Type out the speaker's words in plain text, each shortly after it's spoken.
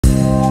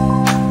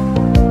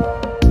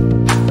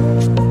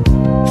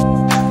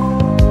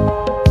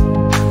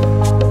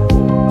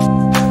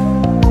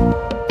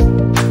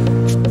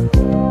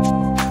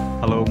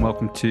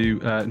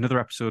to another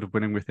episode of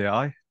Winning with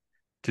AI.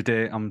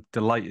 Today, I'm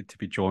delighted to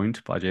be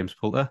joined by James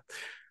Poulter.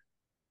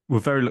 We're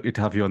very lucky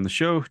to have you on the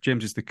show.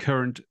 James is the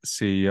current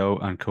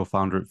CEO and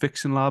co-founder at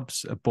Vixen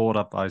Labs, a board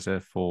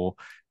advisor for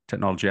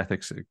technology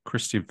ethics at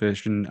Christian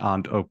Vision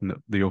and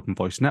the Open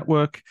Voice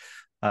Network,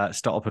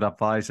 startup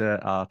advisor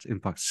at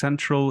Impact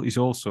Central. He's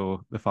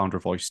also the founder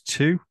of Voice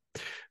 2,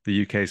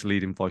 the UK's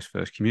leading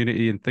voice-first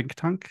community and think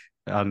tank,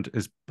 and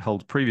has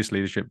held previous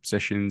leadership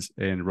positions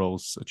in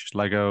roles such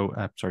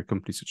as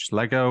companies such as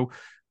Lego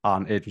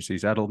and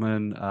agencies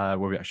Edelman,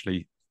 where we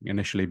actually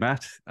initially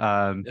met.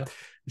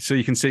 So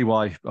you can see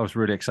why I was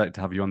really excited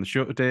to have you on the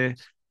show today.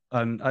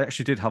 And I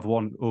actually did have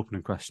one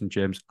opening question,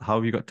 James. How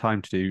have you got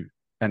time to do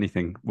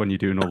anything when you're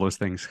doing all those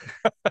things?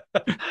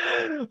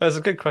 That's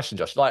a good question,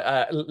 Josh.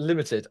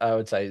 Limited, I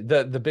would say.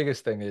 The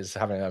biggest thing is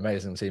having an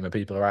amazing team of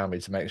people around me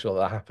to make sure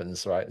that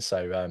happens, right?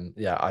 So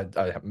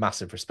I have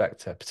massive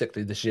respect,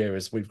 particularly this year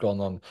as we've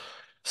gone on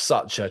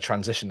such a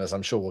transition, as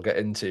I'm sure we'll get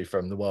into,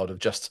 from the world of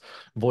just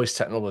voice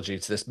technology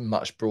to this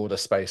much broader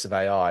space of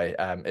AI.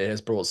 It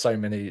has brought so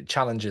many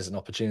challenges and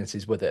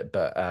opportunities with it,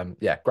 but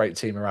great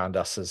team around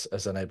us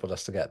has enabled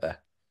us to get there.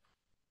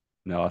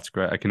 No, that's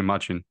great. I can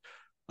imagine.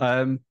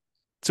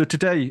 So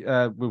today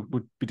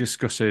we'll be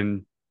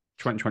discussing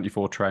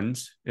 2024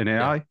 trends in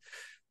AI. Yeah.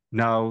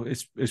 Now,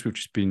 as we've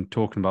just been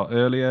talking about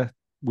earlier,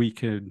 we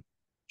can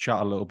chat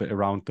a little bit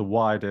around the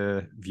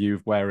wider view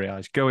of where AI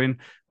is going.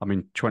 I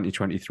mean,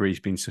 2023 has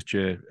been such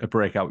a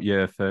breakout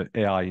year for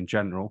AI in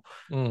general,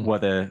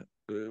 whether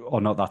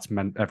or not that's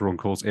meant everyone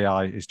calls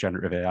AI is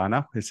generative AI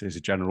now. It's a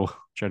general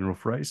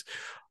phrase.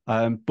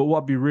 But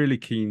what I'd be really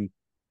keen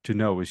to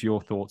know is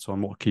your thoughts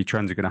on what key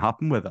trends are going to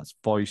happen, whether that's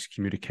voice,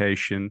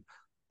 communication,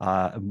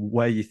 and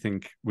where you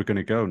think we're going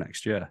to go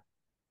next year.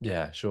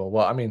 Yeah, sure.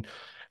 Well, I mean,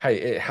 hey,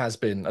 it has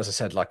been, as I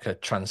said, like a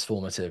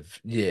transformative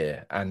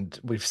year, and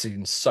we've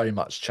seen so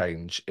much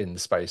change in the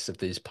space of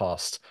these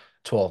past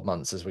 12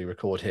 months as we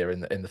record here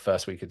in the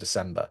first week of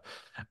December.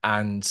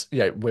 And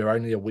we're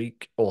only a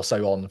week or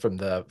so on from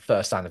the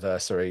first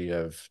anniversary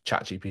of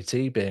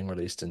ChatGPT being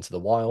released into the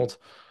wild.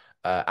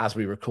 As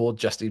we record,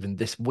 just even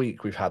this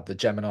week, we've had the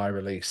Gemini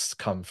release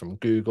come from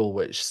Google,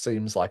 which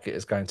seems like it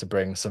is going to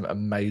bring some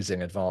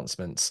amazing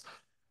advancements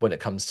when it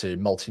comes to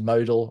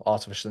multimodal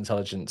artificial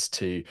intelligence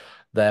to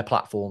their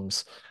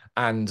platforms.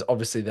 And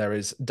obviously, there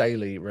is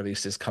daily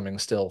releases coming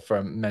still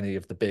from many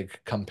of the big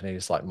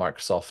companies like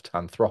Microsoft,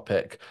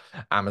 Anthropic,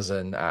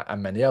 Amazon,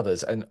 and many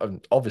others. And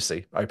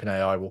obviously,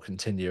 OpenAI will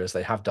continue as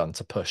they have done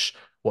to push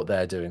what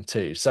they're doing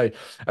too. So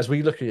as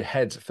we look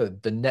ahead for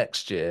the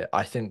next year,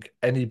 I think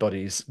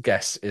anybody's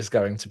guess is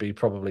going to be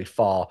probably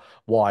far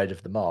wide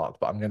of the mark,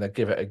 but I'm going to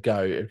give it a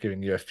go of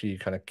giving you a few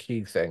kind of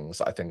key things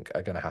I think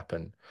are going to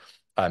happen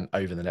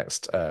over the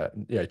next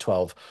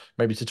 12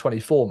 maybe to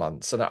 24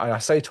 months. And I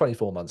say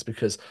 24 months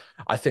because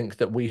I think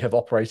that we have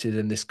operated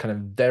in this kind of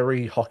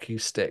very hockey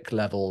stick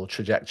level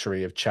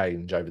trajectory of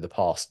change over the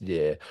past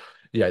year.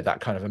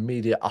 That kind of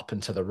immediate up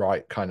and to the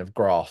right kind of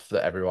graph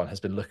that everyone has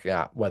been looking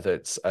at, whether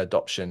it's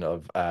adoption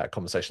of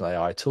conversational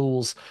AI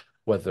tools,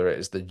 whether it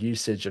is the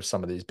usage of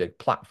some of these big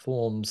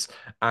platforms,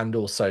 and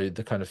also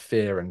the kind of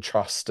fear and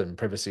trust and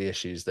privacy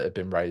issues that have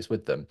been raised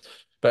with them.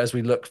 But as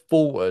we look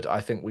forward, I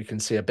think we can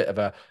see a bit of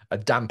a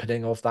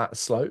dampening of that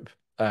slope.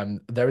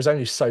 There is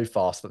only so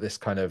fast that this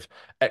kind of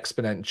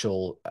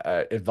exponential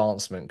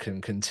advancement can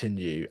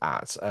continue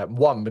at.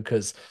 One,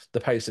 because the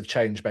pace of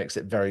change makes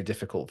it very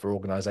difficult for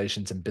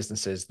organizations and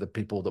businesses, the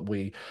people that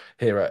we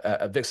here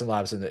at Vixen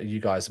Labs and that you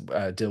guys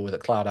deal with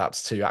at Cloud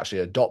Apps, to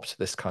actually adopt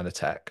this kind of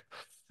tech.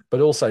 But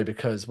also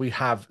because we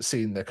have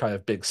seen the kind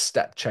of big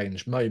step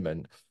change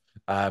moment.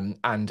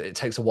 And it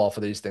takes a while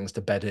for these things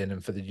to bed in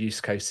and for the use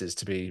cases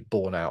to be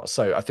borne out.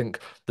 So I think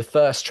the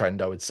first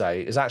trend I would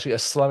say is actually a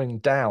slowing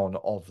down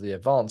of the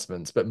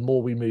advancements, but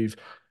more we move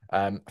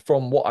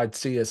from what I'd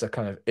see as a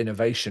kind of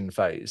innovation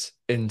phase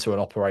into an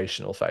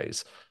operational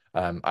phase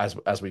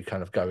as we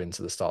kind of go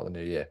into the start of the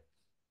new year.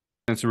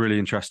 It's a really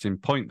interesting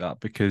point,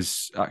 that,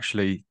 because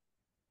actually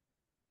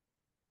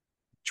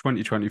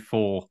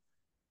 2024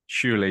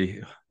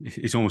 surely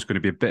it's almost going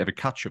to be a bit of a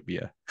catch-up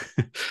year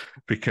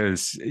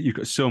because you've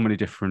got so many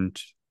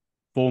different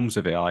forms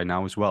of AI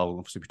now as well.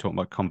 Obviously, we're talking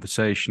about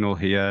conversational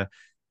here.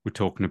 We're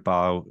talking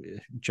about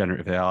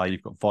generative AI.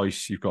 You've got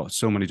voice. You've got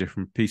so many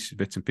different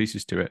bits and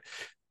pieces to it.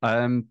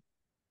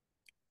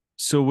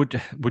 So would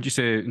you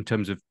say, in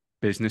terms of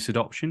business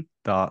adoption,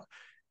 that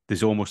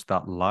there's almost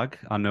that lag?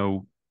 I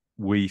know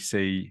we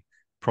see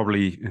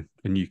probably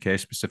a UK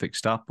specific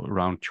stat, but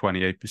around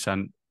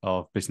 28%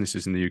 of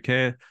businesses in the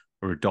UK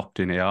are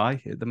adopting AI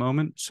at the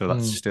moment. So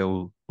that's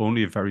still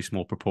only a very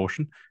small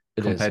proportion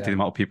compared to the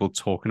amount of people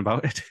talking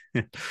about it.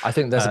 I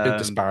think there's a big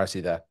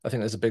disparity there.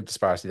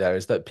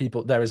 Is that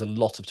there is a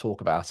lot of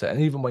talk about it.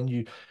 And even when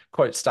you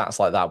quote stats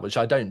like that, which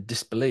I don't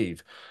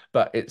disbelieve,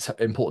 but it's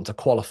important to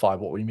qualify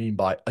what we mean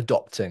by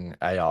adopting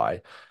AI.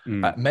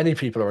 Many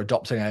people are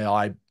adopting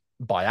AI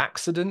by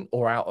accident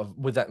or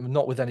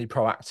not with any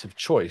proactive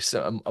choice.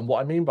 And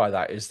what I mean by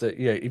that is that,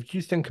 if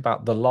you think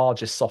about the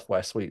largest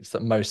software suites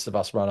that most of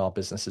us run our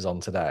businesses on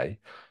today,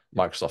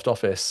 Microsoft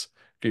Office,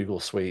 Google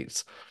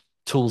Suite,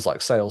 tools like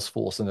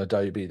Salesforce and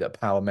Adobe that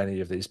power many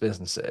of these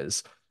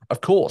businesses.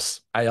 Of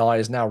course, AI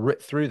is now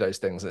ripped through those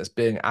things and it's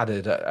being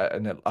added at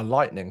a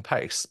lightning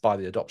pace by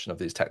the adoption of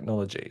these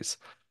technologies.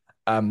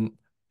 Um,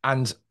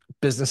 and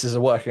businesses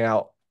are working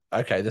out,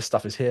 okay, this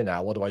stuff is here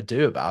now. What do I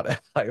do about it?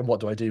 Like, and what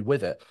do I do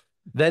with it?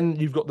 Then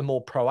you've got the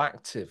more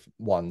proactive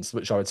ones,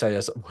 which I would say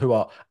is who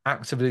are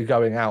actively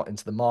going out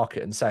into the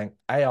market and saying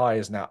AI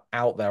is now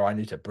out there. I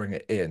need to bring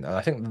it in. And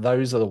I think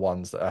those are the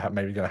ones that are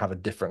maybe going to have a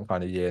different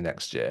kind of year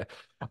next year.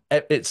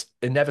 It's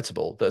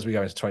inevitable that as we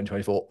go into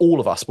 2024, all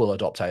of us will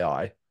adopt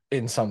AI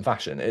in some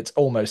fashion. It's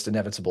almost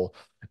inevitable,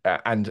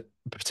 and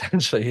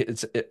potentially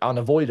it's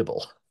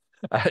unavoidable.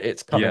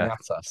 It's coming Yeah.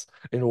 at us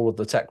in all of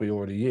the tech we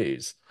already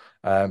use.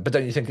 But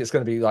don't you think it's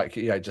going to be like,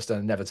 just an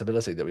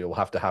inevitability that we all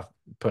have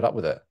put up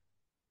with it?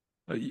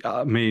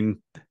 I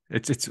mean,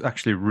 it's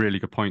actually a really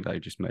good point that you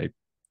just made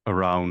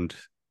around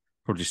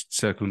probably just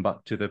circling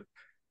back to the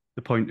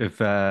point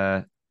of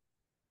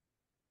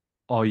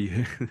are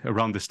you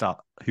around the start,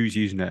 who's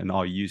using it and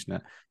are you using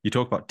it? You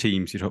talk about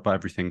teams, you talk about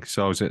everything.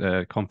 So I was at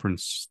a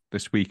conference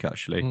this week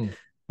actually,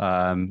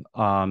 Mm,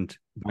 and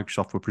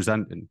Microsoft were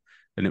presenting,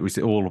 and it was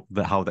all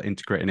the how they're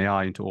integrating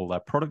AI into all their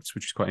products,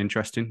 which is quite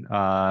interesting.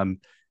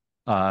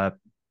 Uh,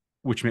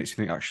 which makes you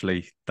think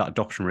actually that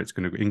adoption rate is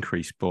going to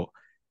increase. But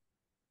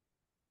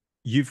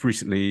you've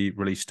recently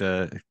released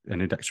an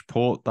index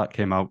report that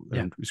came out,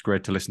 yeah. and it was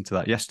great to listen to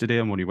that yesterday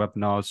on one of your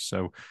webinars.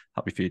 So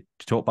happy for you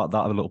to talk about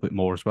that a little bit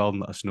more as well and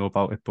let us know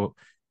about it. But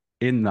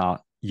in that,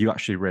 you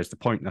actually raised the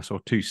point, and I saw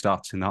two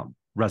stats, and that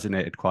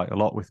resonated quite a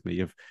lot with me.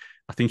 Of,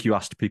 I think you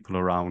asked people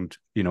around,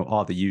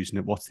 are they using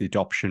it? What's the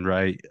adoption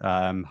rate?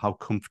 How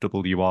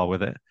comfortable you are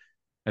with it?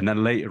 And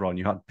then later on,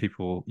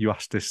 you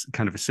asked this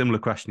kind of a similar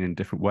question in a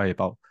different way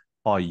about,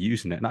 are you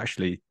using it? And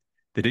actually,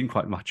 they didn't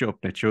quite match up.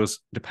 And it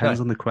just No.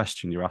 depends on the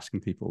question you're asking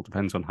people,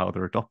 depends on how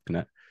they're adopting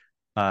it.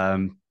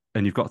 And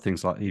you've got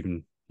things like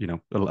even,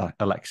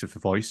 Alexa for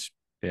voice,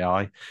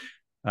 AI,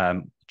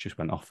 just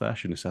went off there,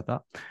 shouldn't have said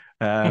that.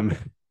 Um,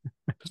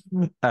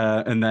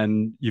 and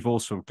then you've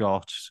also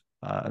got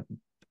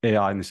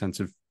AI in the sense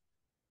of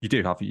you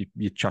do have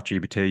your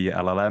ChatGPT, your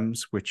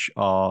LLMs, which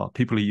are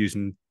people are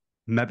using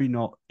maybe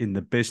not in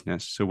the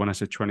business. So when I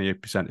said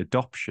 28%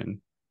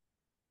 adoption,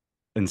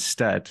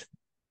 instead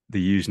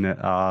they're using it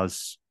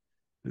as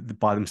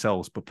by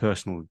themselves, but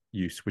personal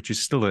use, which is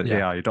still an Yeah.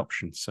 AI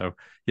adoption. So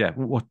yeah,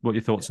 what are your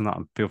Yeah. thoughts on that?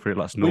 And feel free to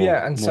let us Well, know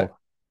yeah, and so more.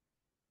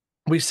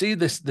 we see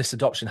this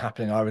adoption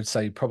happening, I would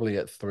say, probably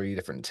at three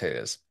different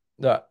tiers.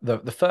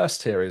 The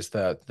first tier is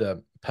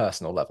the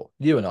personal level,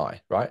 you and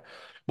I, right?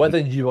 Whether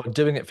you are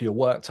doing it for your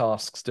work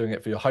tasks, doing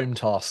it for your home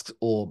tasks,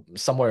 or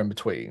somewhere in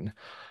between,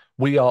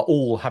 we are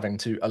all having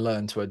to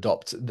learn to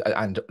adopt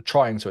and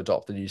trying to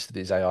adopt the use of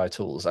these AI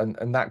tools.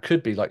 And that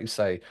could be, like you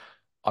say,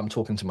 I'm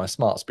talking to my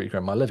smart speaker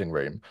in my living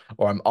room,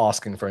 or I'm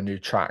asking for a new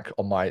track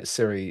on my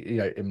Siri,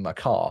 in my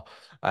car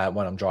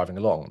when I'm driving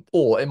along.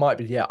 Or it might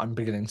be, yeah, I'm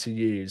beginning to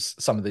use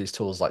some of these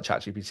tools like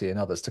ChatGPT and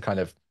others to kind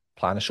of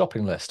plan a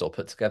shopping list or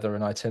put together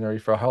an itinerary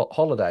for a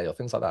holiday or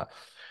things like that.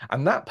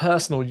 And that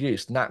personal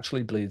use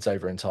naturally bleeds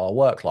over into our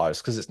work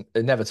lives because it's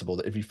inevitable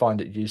that if you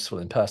find it useful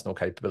in personal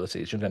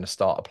capabilities, you're going to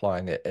start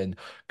applying it in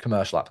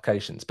commercial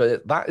applications.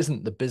 But that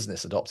isn't the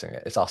business adopting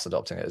it, it's us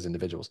adopting it as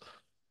individuals.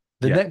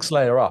 The Yeah, next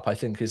layer up, I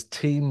think, is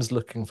teams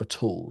looking for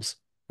tools,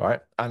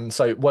 right? And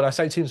so when I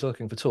say teams are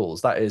looking for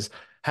tools, that is,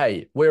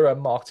 hey, we're a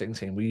marketing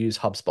team. We use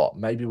HubSpot.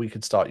 Maybe we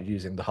could start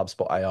using the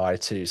HubSpot AI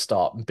to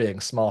start being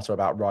smarter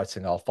about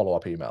writing our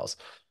follow-up emails.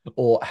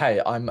 Or,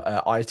 hey, I'm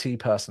an IT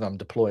person. I'm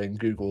deploying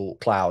Google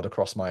Cloud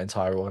across my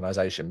entire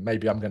organization.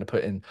 Maybe I'm going to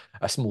put in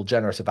a small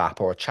generative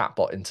app or a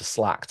chatbot into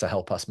Slack to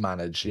help us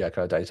manage, kind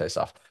of day-to-day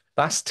stuff.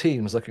 That's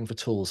teams looking for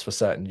tools for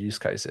certain use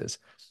cases.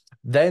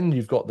 Then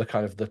you've got the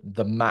kind of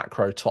the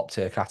macro top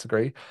tier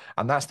category,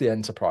 and that's the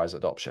enterprise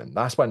adoption.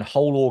 That's when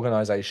whole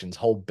organizations,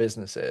 whole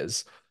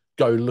businesses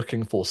go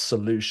looking for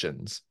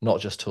solutions, not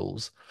just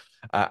tools.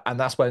 And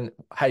that's when,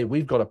 hey,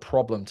 we've got a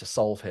problem to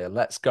solve here.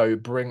 Let's go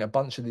bring a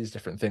bunch of these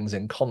different things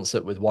in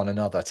concert with one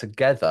another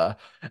together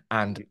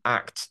and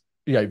act,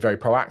 very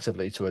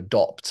proactively to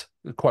adopt,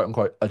 quote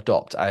unquote,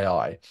 adopt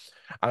AI.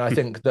 And I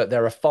think that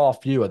there are far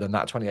fewer than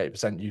that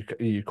 28%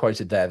 you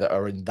quoted there that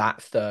are in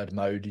that third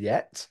mode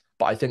yet.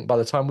 But I think by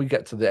the time we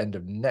get to the end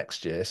of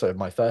next year, so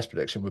my first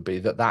prediction would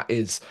be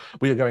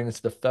we are going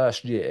into the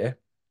first year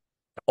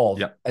of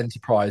yeah,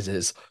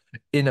 enterprises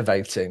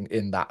innovating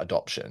in that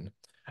adoption.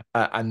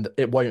 And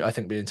it won't, I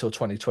think, be until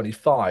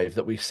 2025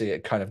 that we see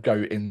it kind of go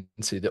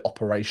into the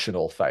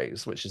operational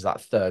phase, which is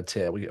that third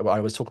tier. I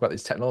always talk about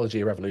these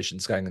technology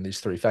revolutions going in these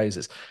three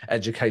phases: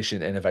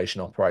 education,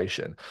 innovation,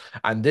 operation.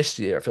 And this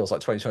year, it feels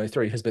like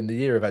 2023 has been the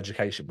year of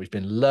education. We've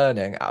been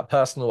learning at a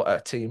personal,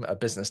 a team, a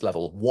business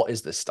level, what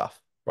is this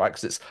stuff, right?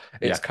 Because it's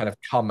yeah. kind of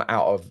come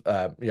out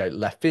of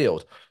left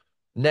field.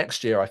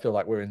 Next year, I feel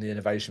like we're in the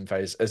innovation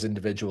phase as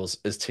individuals,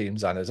 as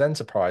teams, and as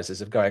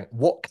enterprises of going,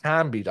 what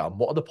can be done?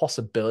 What are the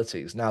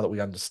possibilities now that we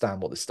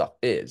understand what this stuff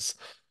is?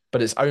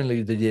 But it's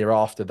only the year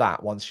after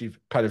that, once you've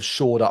kind of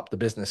shored up the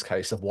business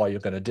case of why you're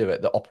going to do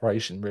it, that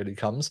operation really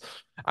comes.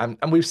 And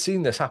we've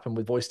seen this happen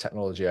with voice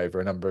technology over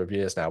a number of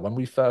years now. When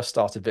we first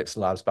started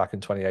Vixen Labs back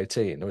in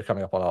 2018, and we're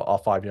coming up on our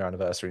 5-year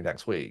anniversary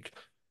next week,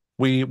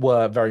 we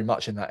were very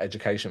much in that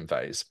education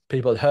phase.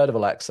 People had heard of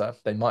Alexa.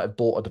 They might have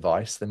bought a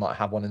device. They might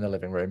have one in their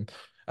living room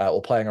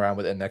or playing around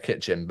with it in their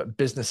kitchen, but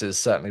businesses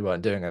certainly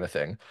weren't doing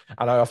anything.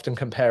 And I often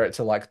compare it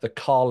to like the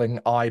Carling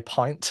eye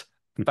pint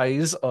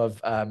phase of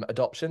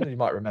adoption. You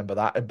might remember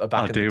that I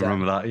back in the do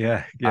remember day. that.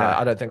 Yeah, yeah,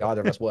 I don't think either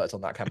of us worked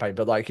on that campaign,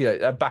 but like,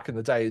 back in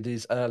the day,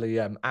 these early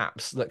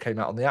apps that came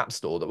out on the App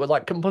Store that were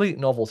like complete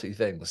novelty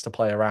things to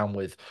play around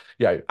with,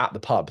 at the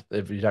pub.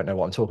 If you don't know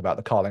what I'm talking about,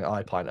 the Carling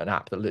Eye Pint, an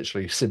app that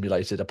literally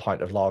simulated a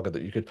pint of lager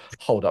that you could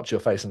hold up to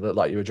your face and look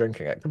like you were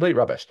drinking it. Complete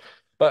rubbish.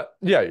 But,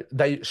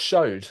 they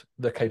showed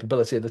the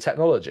capability of the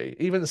technology.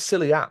 Even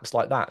silly apps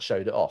like that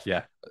showed it off.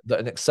 yeah, That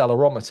an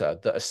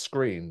accelerometer, that a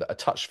screen, that a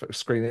touch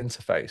screen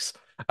interface,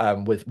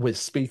 with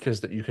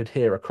speakers that you could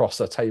hear across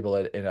a table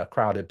in a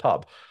crowded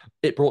pub.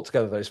 It brought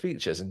together those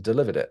features and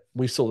delivered it.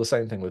 We saw the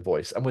same thing with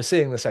voice, and we're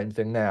seeing the same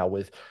thing now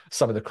with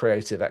some of the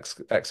creative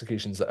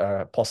executions that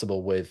are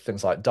possible with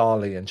things like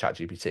DALL-E and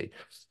ChatGPT.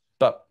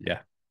 But yeah.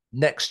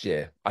 next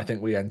year, I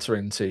think we enter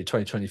into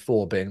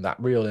 2024 being that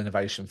real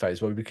innovation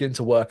phase where we begin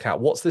to work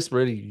out what's this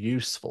really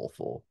useful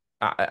for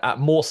at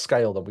more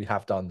scale than we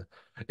have done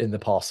in the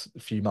past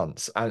few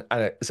months. And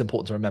it's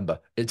important to remember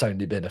it's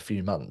only been a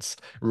few months,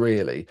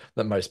 really,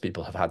 that most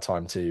people have had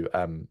time to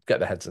get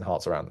their heads and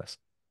hearts around this.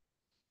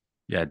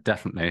 Yeah,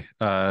 definitely.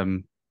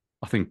 I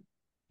think,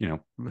 you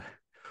know,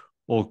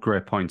 all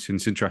great points. And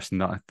it's interesting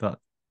that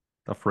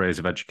phrase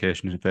of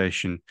education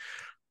innovation.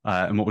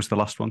 And what was the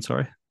last one?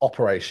 Sorry,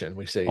 Operation,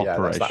 we see, yeah,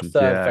 that's that operation.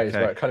 third Yeah, phase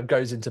where okay. it kind of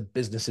goes into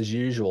business as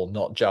usual,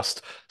 not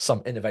just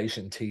some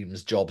innovation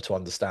team's job to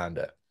understand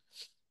it.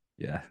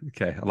 Yeah,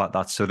 okay. I like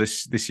that. So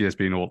this year's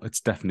been all. It's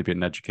definitely been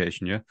an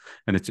education year,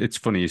 and it's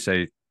funny you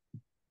say.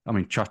 I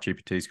mean,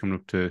 ChatGPT is coming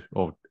up to,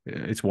 or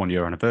its 1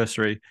 year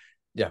anniversary.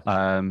 Yeah.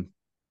 Um,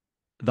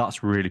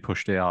 that's really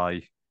pushed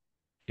AI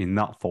in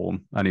that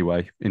form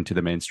anyway into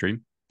the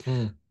mainstream,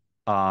 Mm.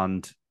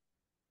 and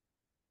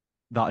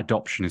that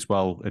adoption as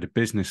well at a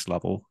business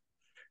level.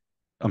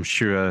 I'm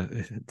sure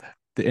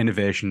the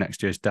innovation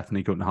next year is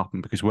definitely going to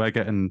happen because we're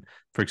getting,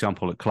 for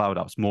example, at Cloud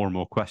Apps, more and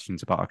more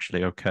questions about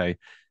actually, okay,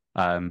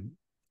 um,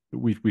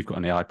 we've got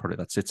an AI product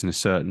that sits in a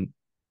certain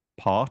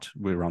part.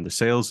 We're around the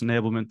sales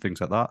enablement,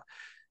 things like that,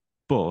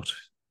 but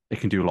it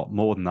can do a lot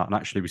more than that. And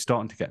actually, we're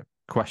starting to get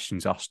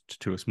questions asked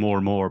to us more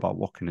and more about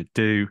what can it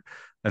do,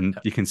 and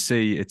you can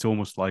see it's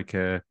almost like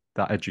that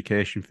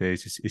education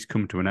phase is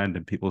come to an end,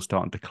 and people are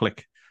starting to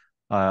click.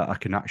 I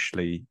can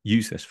actually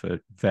use this for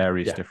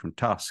various Yeah. different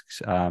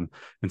tasks, and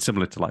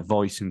similar to like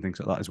voice and things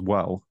like that as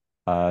well.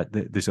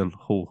 There's a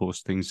whole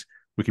host of things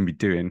we can be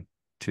doing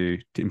to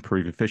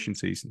improve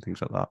efficiencies and things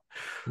like that.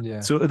 Yeah.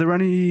 So, are there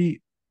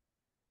any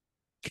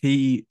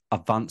key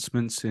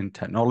advancements in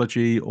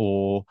technology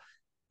or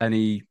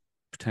any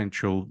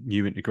potential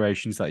new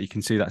integrations that you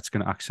can see that's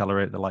going to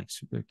accelerate the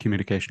likes of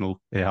communicational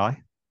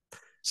AI?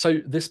 So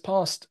this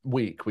past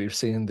week, we've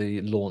seen the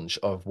launch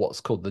of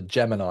what's called the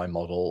Gemini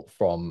model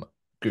from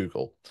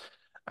Google.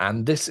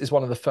 And this is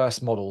one of the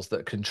first models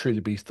that can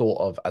truly be thought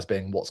of as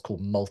being what's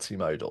called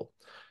multimodal.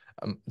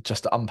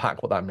 Just to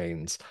unpack what that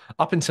means.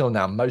 Up until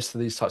now, most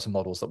of these types of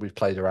models that we've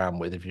played around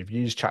with, if you've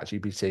used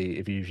ChatGPT,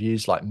 if you've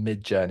used like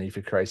Mid-Journey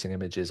for creating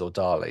images or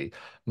DALL-E,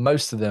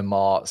 most of them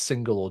are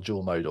single or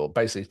dual modal,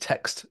 basically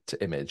text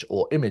to image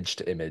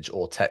to image,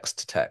 or text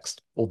to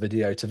text, or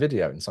video to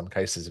video in some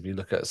cases. If you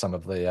look at some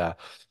of the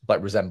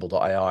like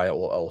Resemble.ai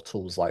or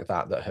tools like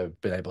that that have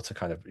been able to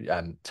kind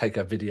of take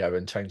a video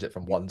and change it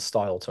from one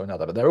style to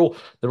another, but they're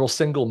all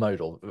single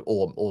modal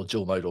or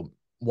dual modal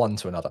one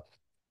to another.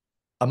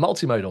 A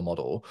multimodal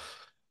model,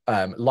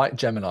 like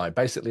Gemini,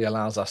 basically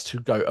allows us to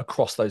go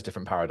across those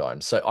different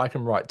paradigms. So I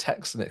can write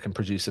text and it can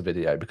produce a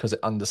video because it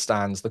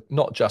understands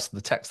not just the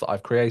text that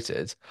I've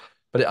created,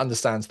 but it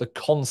understands the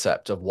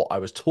concept of what I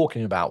was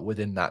talking about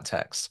within that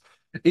text.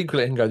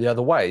 Equally, it can go the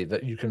other way,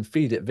 that you can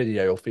feed it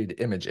video or feed it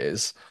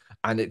images,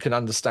 and it can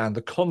understand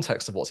the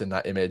context of what's in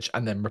that image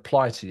and then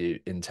reply to you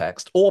in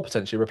text, or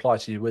potentially reply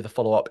to you with a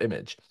follow-up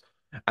image.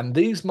 And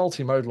these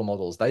multimodal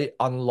models, they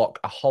unlock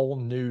a whole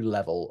new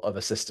level of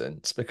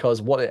assistance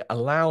because what it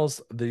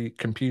allows the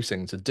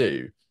computing to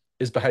do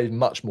is behave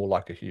much more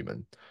like a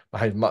human,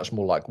 behave much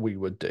more like we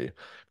would do.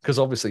 Because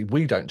obviously,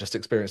 we don't just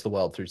experience the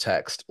world through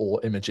text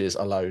or images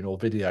alone or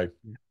video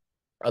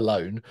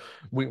alone.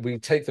 We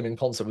take them in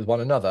concert with one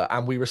another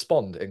and we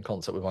respond in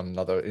concert with one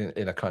another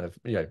in a kind of,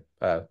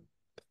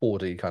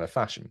 4D kind of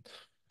fashion.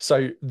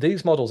 So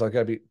these models are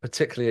going to be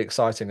particularly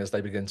exciting as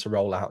they begin to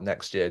roll out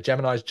next year.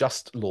 Gemini's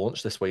just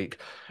launched this week.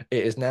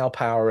 It is now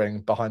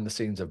powering behind the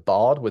scenes of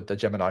Bard with the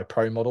Gemini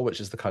Pro model, which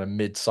is the kind of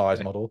mid-size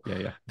Yeah, model. yeah,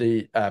 yeah.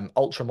 The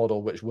Ultra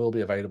model, which will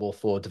be available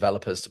for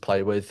developers to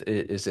play with,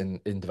 is in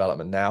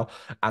development now.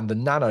 And the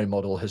Nano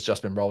model has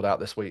just been rolled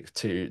out this week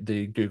to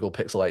the Google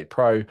Pixel 8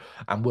 Pro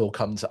and will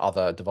come to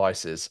other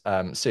devices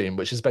soon,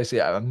 which is basically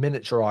a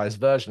miniaturized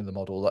version of the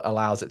model that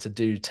allows it to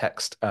do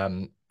text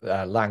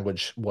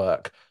language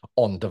work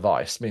on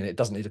device, meaning it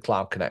doesn't need a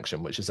cloud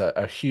connection, which is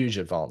a huge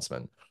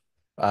advancement.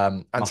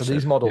 And so these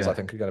Massive. models, I Yeah.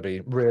 think, are going to be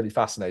really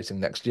fascinating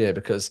next year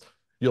because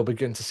you'll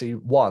begin to see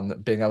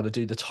one being able to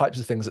do the types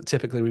of things that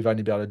typically we've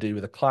only been able to do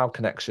with a cloud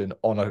connection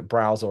on a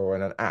browser or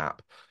in an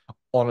app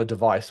on a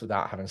device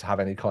without having to have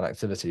any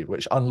connectivity,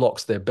 which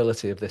unlocks the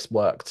ability of this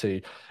work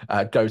to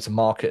go to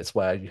markets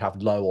where you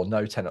have low or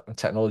no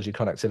technology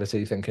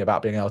connectivity, thinking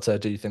about being able to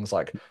do things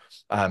like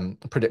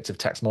predictive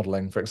text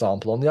modeling, for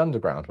example, on the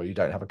underground where you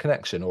don't have a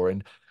connection, or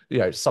in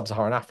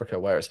sub-Saharan Africa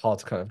where it's hard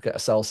to kind of get a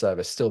cell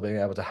service, still being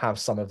able to have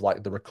some of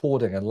like the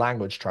recording and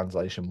language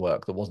translation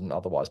work that wasn't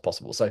otherwise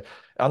possible. So it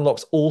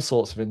unlocks all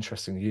sorts of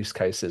interesting use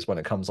cases when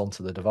it comes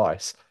onto the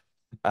device.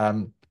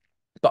 Um,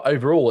 but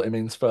overall, it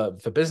means for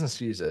business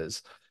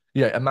users,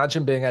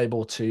 imagine being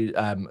able to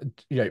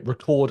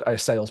record a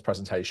sales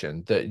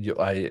presentation that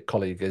a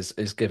colleague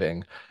is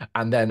giving,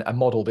 and then a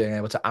model being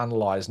able to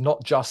analyze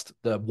not just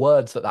the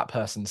words that that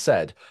person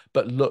said,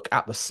 but look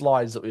at the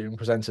slides that were being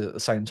presented at the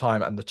same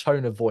time and the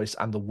tone of voice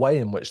and the way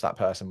in which that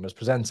person was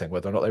presenting,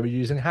 whether or not they were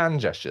using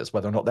hand gestures,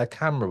 whether or not their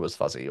camera was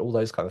fuzzy, all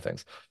those kind of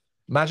things.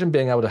 Imagine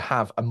being able to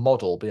have a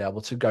model be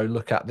able to go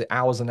look at the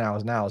hours and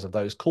hours and hours of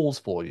those calls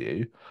for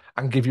you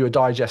and give you a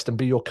digest and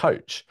be your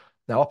coach.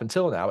 Now, up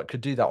until now, it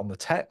could do that on the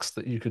text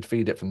that you could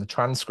feed it from the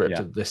transcript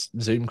Yeah. of this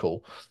Zoom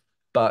call,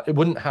 but it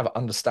wouldn't have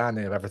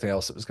understanding of everything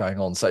else that was going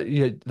on. So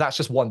that's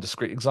just one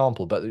discrete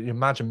example, but you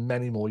imagine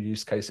many more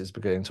use cases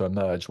beginning to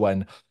emerge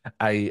when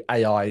a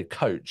AI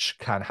coach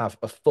can have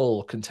a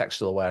full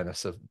contextual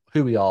awareness of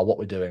who we are, what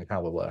we're doing,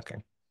 how we're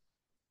working.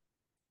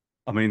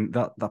 I mean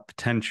that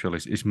potential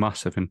is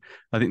massive, and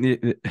I think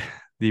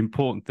the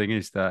important thing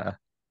is there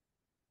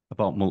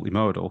about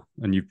multimodal,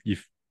 and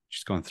you've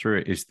just gone through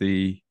it, is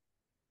the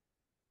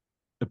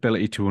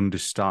ability to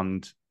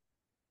understand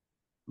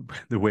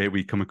the way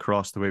we come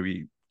across, the way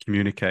we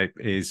communicate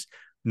is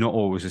not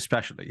always,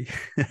 especially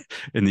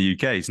in the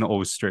UK, it's not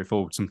always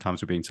straightforward.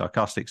 Sometimes we're being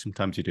sarcastic.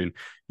 Sometimes you're doing,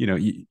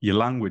 your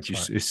language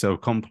That's right. is so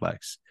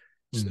complex.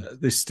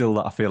 Mm. There's still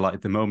that I feel like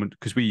at the moment,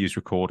 because we use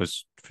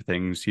recorders for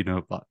things,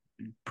 that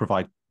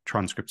provide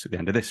transcripts at the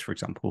end of this, for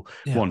example.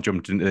 Yeah. One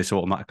jumped into this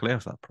automatically. I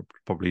was like,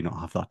 probably not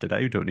have that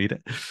today. We don't need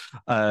it.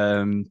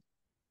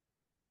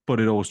 But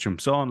it always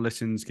jumps on,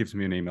 listens, gives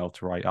me an email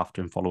to write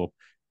after and follow up.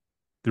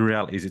 The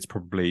reality is it's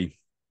probably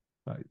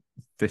like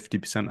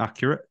 50%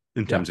 accurate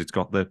in Yeah. terms it's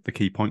got the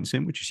key points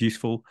in, which is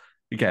useful.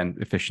 Again,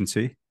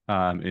 efficiency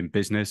in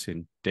business,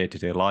 in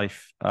day-to-day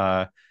life.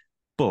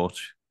 But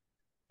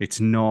it's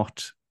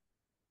not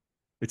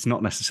it's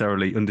not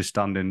necessarily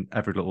understanding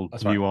every little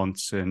That's right.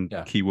 nuance and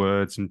Yeah.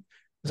 keywords, and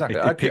Exactly.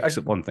 it picks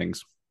up on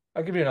things.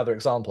 I'll give you another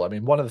example. I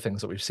mean, one of the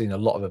things that we've seen a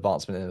lot of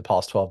advancement in the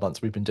past 12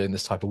 months, we've been doing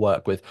this type of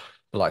work with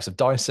the likes of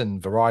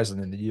Dyson,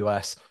 Verizon in the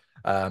US,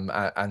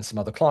 and some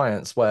other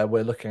clients where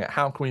we're looking at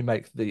how can we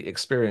make the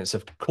experience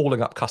of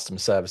calling up customer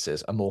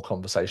services a more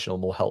conversational,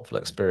 more helpful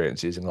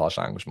experience using large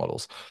language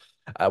models.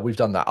 We've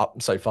done that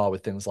up so far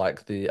with things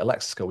like the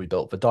Alexa skill we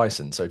built for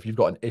Dyson. So if you've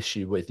got an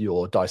issue with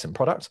your Dyson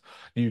product,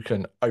 you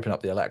can open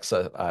up the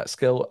Alexa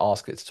skill,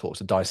 ask it to talk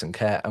to Dyson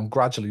Care, and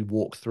gradually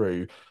walk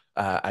through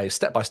a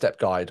step-by-step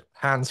guide,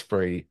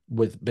 hands-free,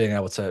 with being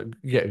able to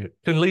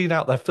can lean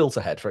out their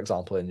filter head, for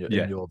example, in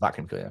Yeah. your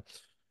vacuum cleaner,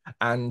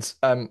 and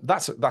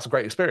that's a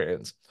great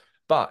experience.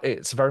 But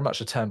it's very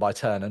much a turn by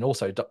turn, and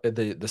also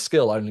the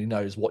skill only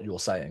knows what you're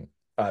saying.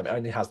 It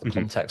only has the Mm-hmm.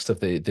 context of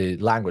the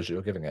language that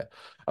you're giving it.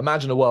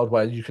 Imagine a world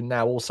where you can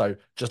now also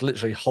just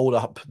literally hold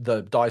up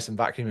the Dyson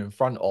vacuum in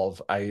front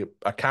of a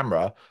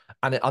camera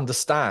and it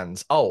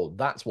understands, oh,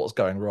 that's what's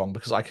going wrong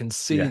because I can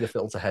see Yeah. the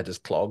filter head is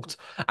clogged.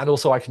 And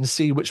also I can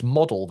see which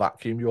model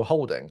vacuum you're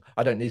holding.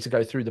 I don't need to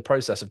go through the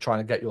process of trying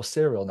to get your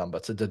serial number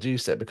to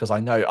deduce it because I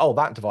know, oh,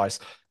 that device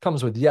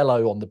comes with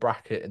yellow on the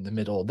bracket in the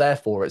middle.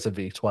 Therefore, it's a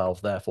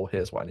V12. Therefore,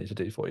 here's what I need to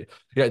do for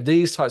you.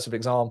 These types of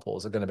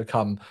examples are going to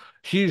become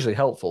hugely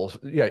helpful.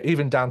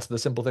 Even down to the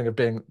simple thing of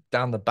being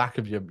down the back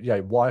of your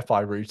Wi-Fi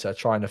router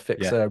trying to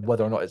fix Yeah.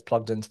 whether or not it's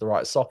plugged into the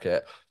right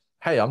socket.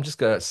 Hey, I'm just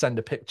going to send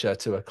a picture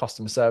to a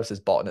customer services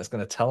bot and it's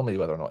going to tell me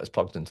whether or not it's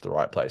plugged into the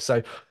right place.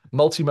 So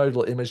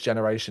multimodal image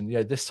generation,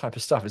 this type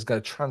of stuff is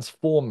going to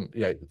transform,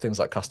 things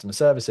like customer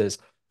services,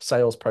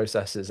 sales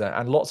processes,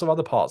 and lots of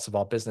other parts of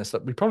our business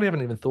that we probably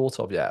haven't even thought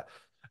of yet.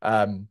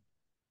 Um,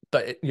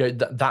 but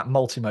that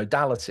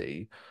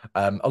multimodality,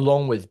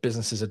 along with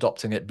businesses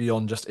adopting it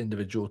beyond just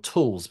individual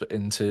tools, but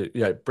into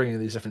bringing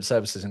these different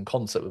services in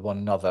concert with one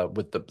another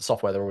with the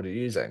software they're already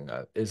using,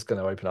 is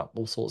going to open up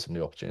all sorts of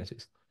new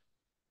opportunities.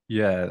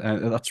 Yeah.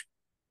 And that's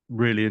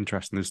really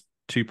interesting. There's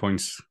 2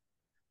 points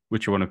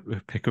which I want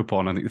to pick up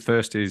on. I think the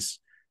first is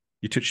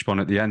you touched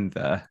upon at the end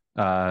there.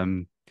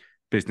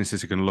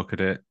 Businesses are going to look at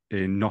it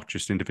in not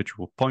just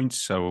individual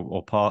points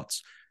or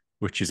parts,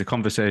 which is a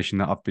conversation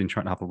that I've been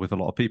trying to have with a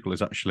lot of people,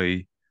 is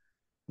actually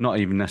not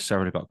even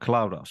necessarily about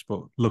cloud apps,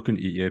 but looking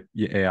at your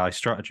AI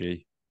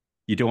strategy.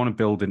 You don't want to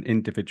build an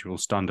individual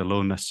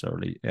standalone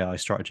necessarily AI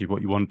strategy.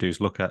 What you want to do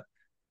is look at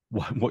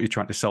what you're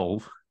trying to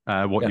solve,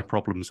 what Yeah. your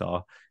problems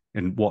are,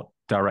 and what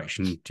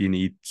direction do you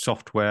need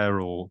software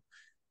or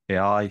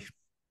AI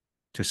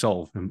to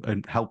solve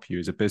and help you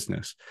as a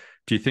business.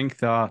 Do you think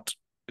that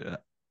do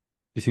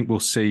you think we'll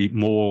see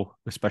more,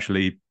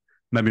 especially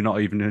maybe not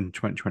even in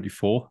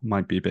 2024,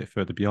 might be a bit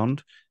further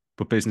beyond,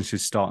 but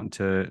businesses starting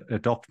to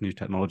adopt new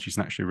technologies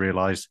and actually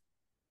realize,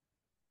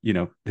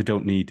 they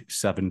don't need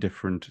seven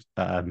different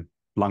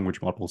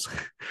language models.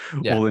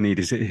 Yeah. All they need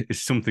is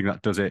something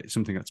that does it,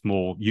 something that's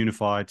more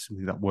unified,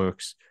 something that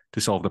works to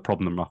solve the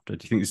problem they're after.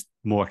 Do you think there's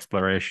more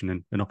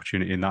exploration and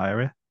opportunity in that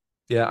area?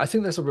 Yeah, I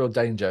think there's a real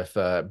danger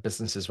for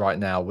businesses right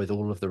now with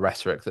all of the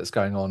rhetoric that's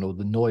going on, all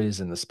the noise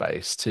in the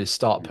space, to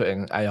start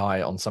putting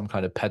AI on some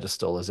kind of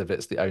pedestal as if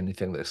it's the only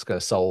thing that's going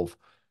to solve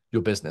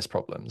your business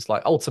problems.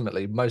 Like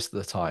ultimately, most of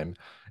the time,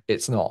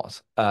 it's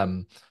not.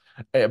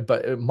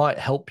 But it might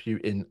help you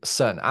in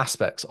certain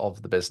aspects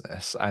of the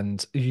business.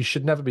 And you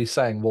should never be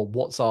saying, well,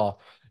 what's our,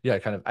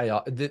 kind of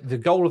AI? The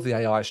goal of the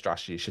AI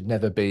strategy should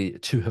never be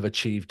to have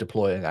achieved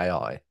deploying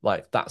AI.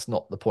 Like, that's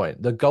not the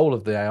point. The goal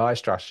of the AI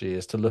strategy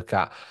is to look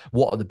at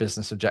what are the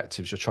business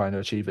objectives you're trying to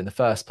achieve in the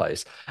first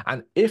place.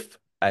 And if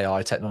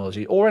AI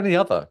technology or any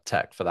other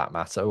tech for that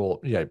matter,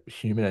 or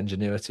human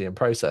ingenuity and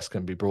process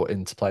can be brought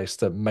into place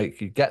to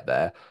make you get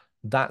there,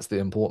 that's the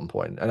important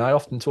point. And I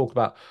often talk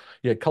about,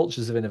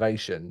 cultures of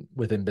innovation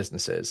within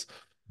businesses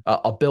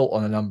are built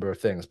on a number of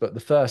things. But the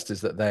first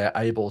is that they are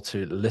able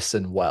to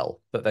listen well,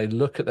 that they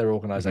look at their Mm-hmm.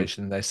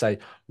 organization and they say,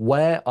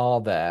 where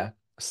are there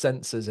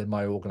sensors in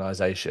my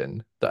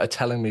organization that are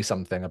telling me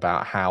something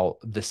about how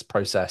this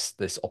process,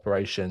 this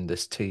operation,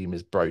 this team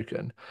is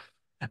broken?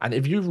 And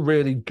if you're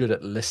really good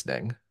at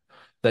listening,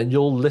 then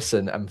you'll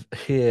listen and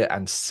hear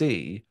and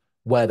see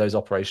where those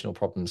operational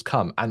problems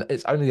come. And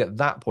it's only at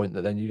that point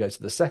that then you go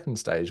to the second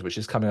stage, which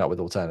is coming up with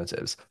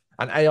alternatives.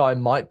 And AI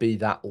might be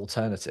that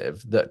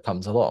alternative that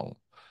comes along.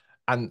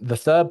 And the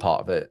third part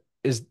of it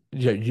is,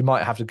 you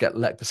might have to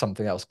let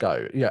something else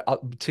go.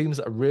 Teams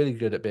that are really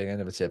good at being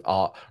innovative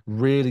are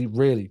really,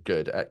 really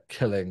good at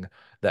killing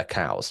their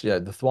cows.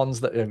 The ones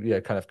that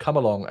kind of come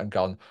along and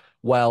gone,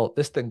 well,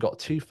 this thing got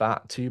too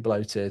fat, too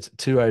bloated,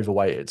 too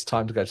overweight. It's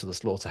time to go to the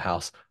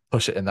slaughterhouse,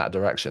 push it in that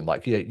direction.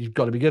 Like, you've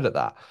got to be good at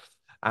that.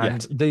 Yeah.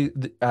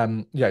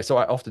 And so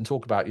I often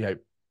talk about,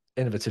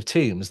 innovative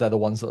teams. They're the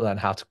ones that learn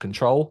how to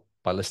control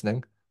by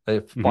listening. They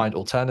Mm-hmm. find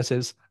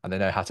alternatives and they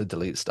know how to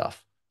delete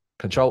stuff.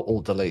 Control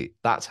or delete.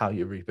 That's how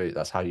you reboot.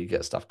 That's how you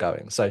get stuff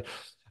going. So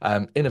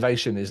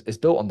innovation is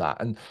built on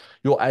that. And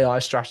your AI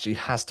strategy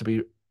has to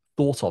be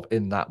thought of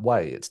in that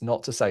way. It's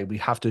not to say we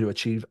have to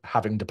achieve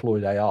having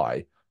deployed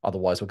AI,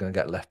 otherwise we're going to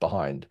get left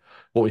behind.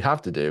 What we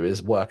have to do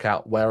is work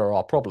out where are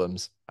our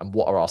problems and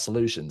what are our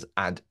solutions.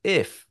 And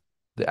if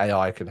the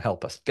AI can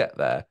help us get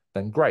there,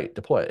 then great,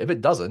 deploy it. If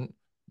it doesn't,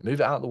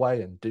 move it out of the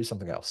way and do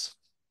something else.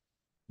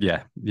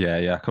 Yeah.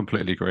 I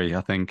completely agree.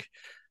 I think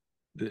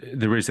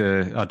there is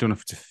I don't know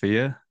if it's a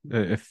fear,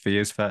 if fear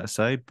is fair to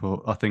say, but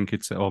I think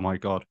it's, oh my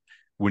God,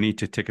 we need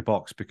to tick a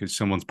box because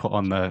someone's put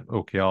on their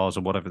OKRs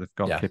or whatever they've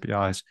got, Yeah,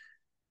 KPIs.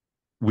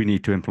 We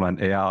need to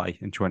implement AI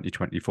in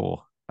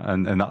 2024.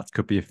 And that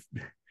could be,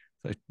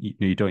 you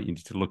need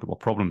to look at what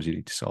problems you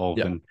need to solve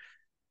yeah,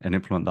 and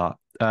implement that.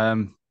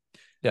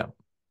 yeah,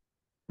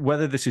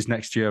 Whether this is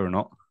next year or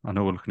not, I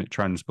know we're looking at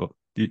trends, but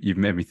you've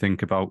made me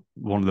think about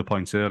one of the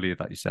points earlier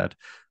that you said.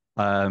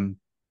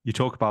 You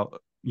talk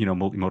about,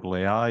 multimodal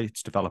AI,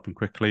 it's developing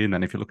quickly. And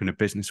then if you look in a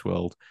business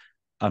world,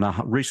 and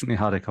I recently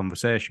had a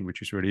conversation,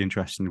 which is really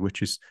interesting,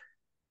 which is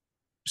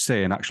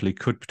saying actually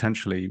could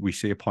potentially we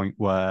see a point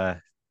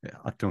where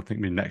I don't think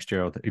maybe next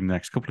year or in the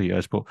next couple of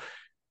years, but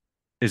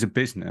is a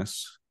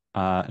business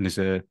and is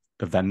a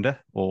vendor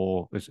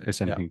or is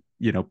yeah. anything,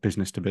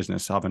 business to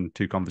business having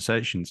two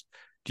conversations,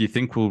 do you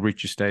think we'll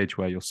reach a stage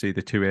where you'll see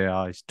the two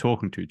AIs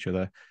talking to each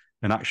other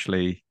and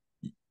actually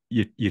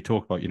you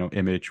talk about,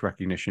 image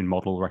recognition,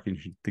 model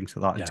recognition, things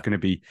like that. It's Yeah. going to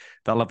be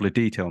that level of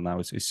detail now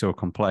is so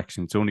complex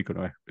and it's only going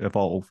to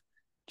evolve.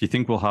 Do you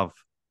think we'll have,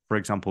 for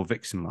example,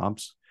 Vixen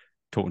Labs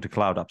talking to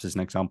cloud apps as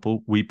an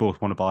example? We both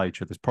want to buy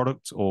each other's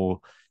products, or,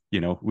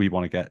 we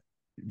want to get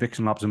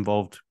Vixen Labs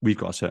involved. We've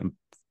got a certain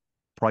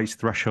price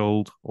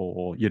threshold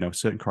or,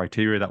 certain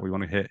criteria that we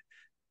want to hit.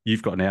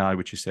 You've got an AI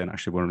which is saying,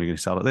 actually, we're only going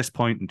to sell at this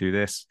point and do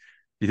this.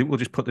 Do you think we'll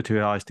just put the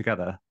two AIs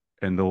together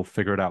and they'll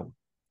figure it out?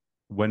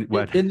 When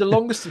In the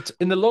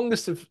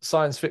longest of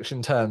science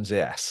fiction terms,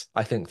 yes,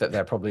 I think that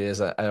there probably is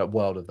a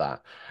world of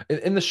that.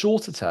 In the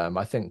shorter term,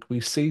 I think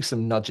we see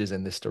some nudges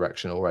in this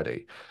direction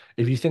already.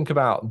 If you think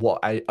about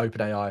what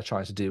OpenAI are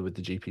trying to do with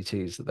the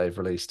GPTs that they've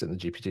released in the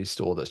GPT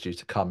store that's due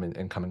to come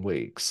in coming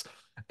weeks,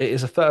 it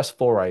is a first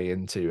foray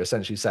into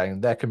essentially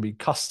saying there can be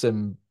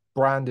custom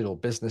branded or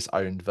business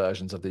owned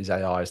versions of these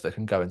AIs that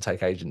can go and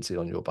take agency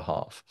on your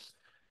behalf.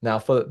 Now,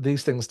 for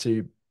these things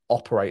to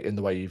operate in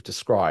the way you've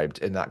described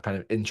in that kind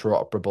of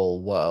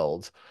interoperable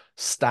world,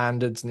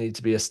 standards need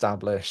to be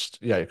established,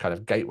 kind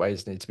of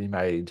gateways need to be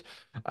made,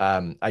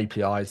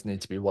 APIs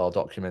need to be well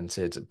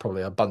documented,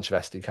 probably a bunch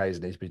of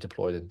SDKs need to be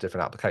deployed in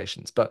different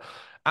applications. But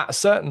at a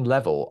certain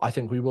level, I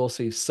think we will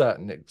see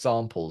certain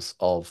examples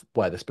of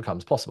where this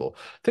becomes possible.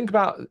 Think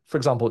about, for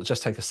example,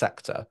 just take a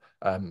sector,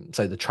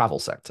 say the travel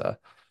sector.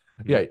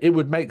 Mhm. It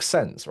would make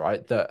sense,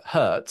 right? That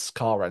Hertz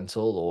car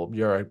rental or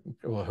Euro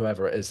or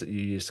whoever it is that you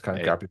use to kind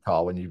of Yeah, grab your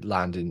car when you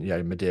land in,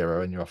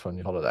 Madeira and you're off on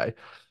your holiday,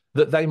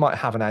 that they might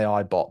have an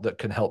AI bot that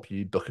can help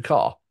you book a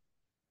car.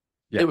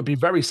 It yeah, would be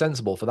very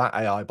sensible for that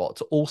AI bot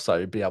to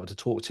also be able to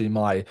talk to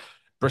my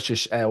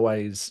British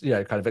Airways,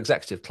 kind of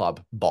executive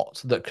club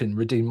bot that can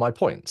redeem my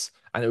points.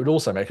 And it would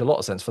also make a lot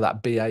of sense for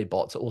that BA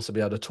bot to also be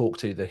able to talk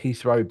to the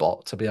Heathrow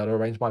bot to be able to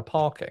arrange my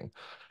parking.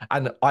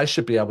 And I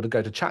should be able to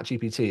go to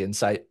ChatGPT and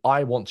say,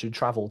 I want to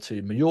travel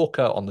to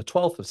Mallorca on the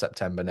 12th of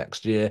September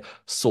next year,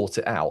 sort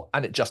it out.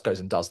 And it just goes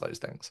and does those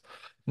things.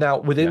 Now,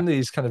 yeah. within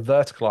these kind of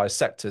verticalized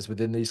sectors,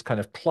 within these kind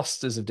of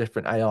clusters of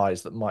different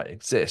AIs that might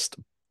exist,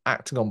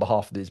 acting on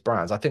behalf of these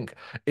brands, I think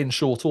in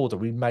short order,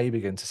 we may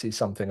begin to see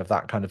something of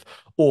that kind of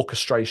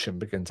orchestration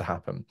begin to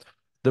happen.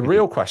 The Mhm.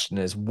 real question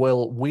is,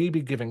 will we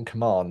be giving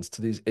commands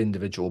to these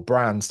individual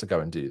brands to go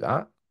and do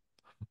that?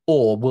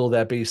 Or will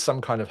there be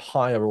some kind of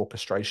higher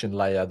orchestration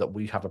layer that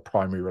we have a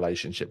primary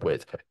relationship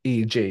with,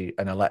 e.g.,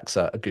 an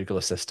Alexa, a Google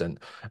Assistant,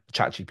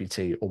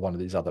 ChatGPT, or one of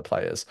these other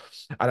players?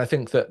 And I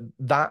think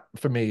that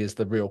for me is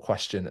the real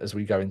question as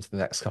we go into the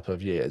next couple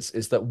of years,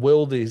 is that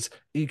will these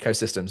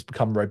ecosystems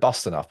become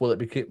robust enough? Will it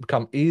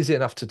become easy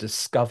enough to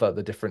discover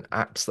the different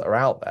apps that are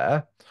out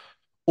there?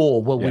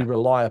 Or will we Yeah,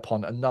 rely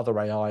upon another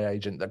AI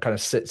agent that kind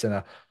of sits in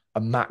a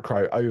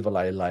macro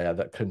overlay layer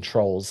that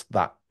controls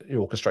that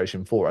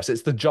orchestration for us?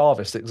 It's the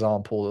Jarvis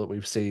example that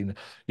we've seen,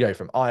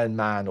 from Iron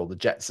Man or the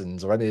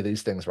Jetsons or any of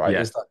these things, right?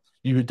 yeah, Is that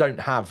you don't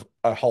have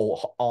a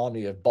whole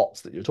army of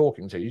bots that you're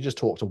talking to. You just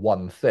talk to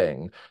one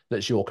thing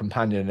that's your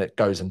companion and it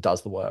goes and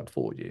does the work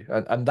for you.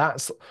 And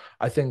that's,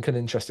 I think, an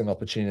interesting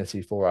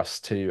opportunity for us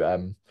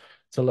to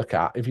look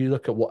at. If you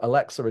look at what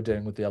Alexa are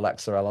doing with the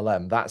Alexa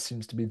LLM, that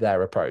seems to be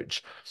their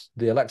approach.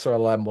 The Alexa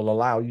LLM will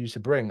allow you to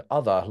bring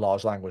other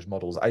large language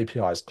models,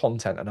 APIs,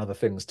 content, and other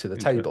things to the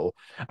into it. table.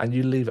 And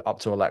you leave it up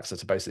to Alexa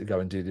to basically go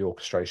and do the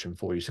orchestration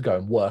for you, to go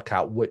and work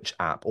out which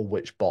app or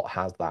which bot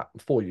has that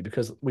for you.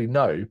 Because we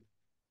know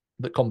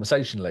that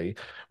conversationally,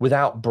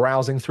 without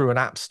browsing through an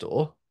app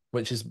store,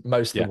 which is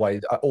most of the Yeah, way,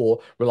 or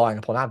relying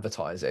upon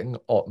advertising,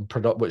 or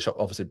product, which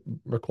obviously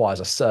requires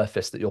a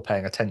surface that you're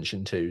paying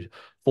attention to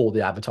for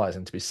the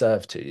advertising to be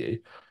served to you.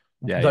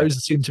 yeah, yeah,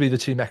 Those seem to be the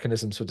two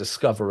mechanisms for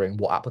discovering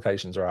what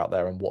applications are out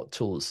there and what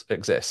tools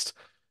exist.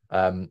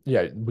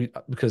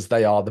 Because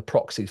they are the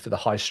proxy for the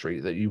high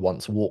street that you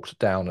once walked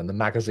down and the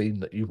magazine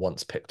that you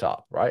once picked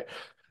up, right?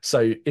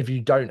 So if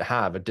you don't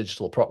have a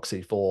digital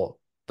proxy for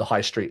the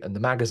high street and the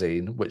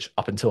magazine, which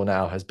up until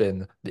now has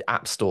been the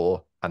app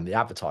store and the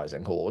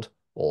advertising horde,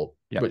 or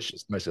yeah, which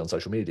is mostly on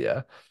social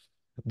media,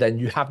 then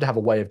you have to have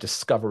a way of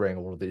discovering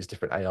all of these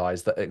different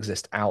AIs that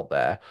exist out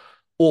there.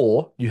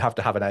 Or you have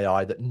to have an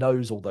AI that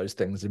knows all those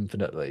things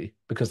infinitely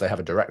because they have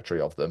a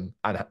directory of them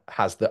and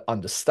has the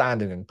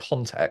understanding and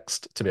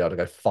context to be able to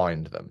go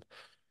find them.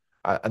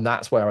 And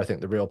that's where I think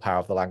the real power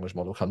of the language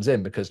model comes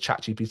in, because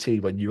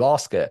ChatGPT, when you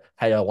ask it,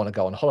 hey, I want to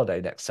go on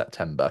holiday next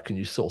September, can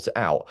you sort it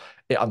out?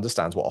 It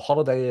understands what a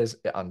holiday is,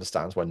 it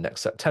understands when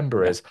next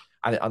September yeah, is,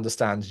 and it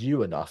understands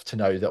you enough to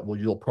know that, well,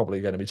 you're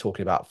probably going to be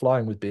talking about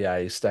flying with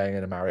BA, staying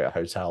in a Marriott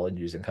hotel, and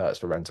using Hertz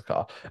for rent a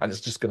car. And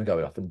it's just going to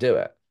go off and do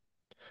it.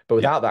 But yeah.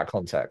 without that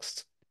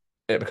context,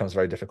 it becomes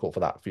very difficult for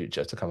that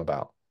future to come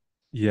about.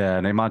 Yeah,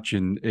 and I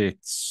imagine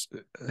that's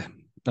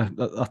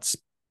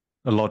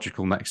a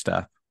logical next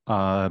step.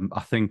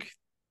 I think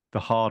the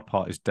hard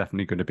part is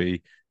definitely going to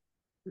be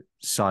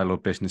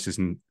siloed businesses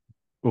and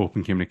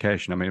open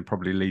communication. I mean, it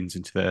probably leans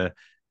into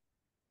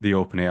the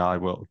open AI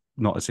world,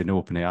 not as in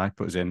open AI,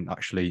 but as in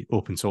actually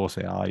open source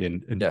AI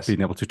and Yes.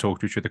 being able to talk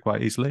to each other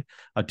quite easily.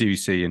 I do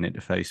see an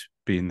interface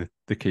being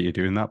the key to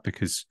doing that,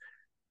 because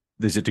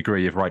there's a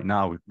degree of right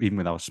now, even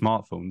with our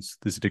smartphones,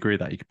 there's a degree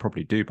that you could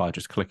probably do by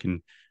just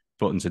clicking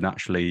buttons, and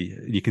actually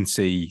you can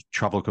see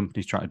travel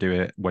companies trying to do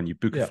it when you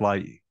book a Yeah.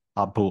 flight,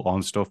 add bolt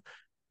on stuff,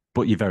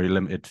 but you're very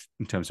limited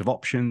in terms of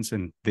options,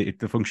 and the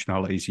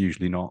functionality is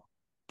usually not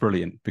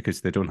brilliant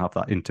because they don't have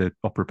that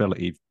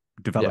interoperability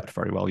Yeah. developed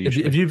very well If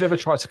usually. you've ever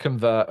tried to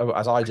convert,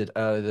 as I did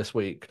earlier this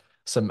week,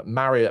 some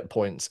Marriott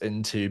points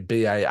into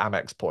BA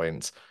Amex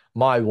points,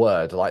 my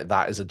word, like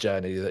that is a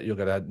journey that you're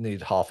going to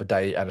need half a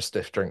day and a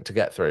stiff drink to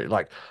get through.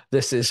 Like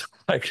this is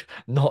like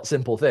not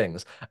simple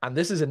things. And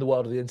this is in the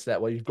world of the internet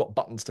where you've got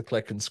buttons to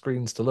click and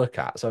screens to look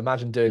at. So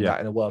imagine doing Yeah, that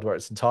in a world where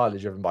it's entirely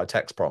driven by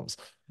text prompts.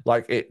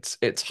 Like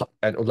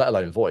and let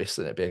alone voice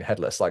and it being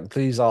headless. Like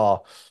these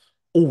are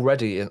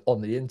already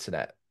on the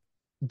internet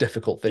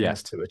difficult yeah,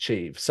 things to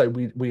achieve. So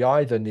we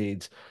either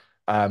need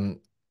um,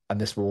 and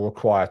this will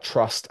require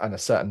trust and a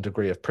certain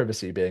degree of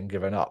privacy being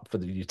given up for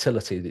the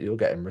utility that you'll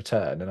get in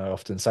return. And I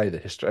often say the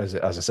history, as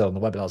I said on the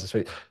webinars this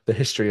week, the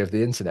history of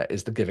the internet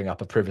is the giving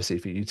up of privacy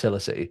for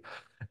utility.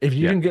 If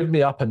you Yeah. can give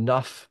me up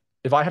enough,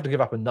 if I have to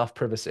give up enough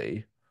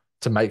privacy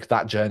to make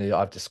that journey that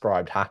I've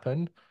described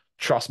happen,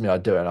 trust me,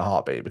 I'd do it in a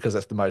heartbeat because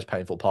that's the most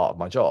painful part of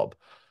my job.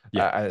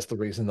 Yeah. And it's the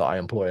reason that I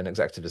employ an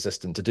executive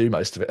assistant to do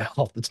most of it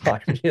half the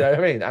time. You know what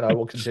I mean? And I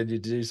will continue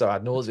to do so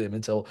ad nauseum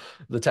until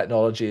the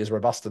technology is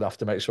robust enough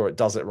to make sure it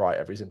does it right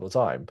every single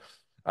time.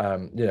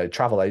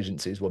 Travel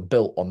agencies were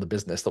built on the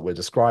business that we're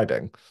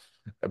describing,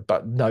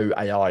 but no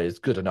AI is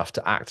good enough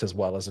to act as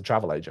well as a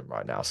travel agent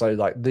right now. So,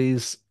 like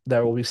these,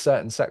 there will be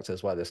certain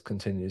sectors where this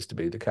continues to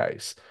be the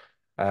case.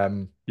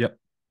 Um, Yep.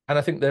 and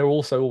I think there will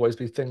also always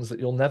be things that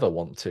you'll never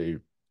want to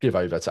give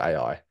over to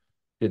AI.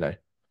 You know,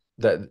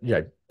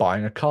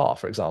 buying a car,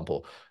 for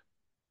example.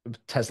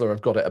 Tesla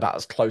have got it about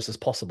as close as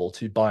possible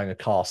to buying a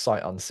car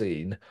sight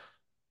unseen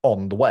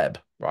on the web,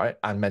 right?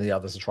 And many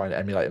others are trying to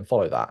emulate and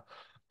follow that.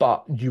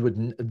 But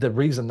the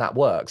reason that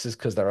works is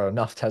because there are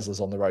enough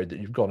Teslas on the road that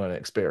you've gone and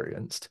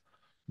experienced,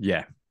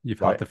 Yeah. You've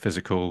had right? the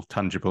physical,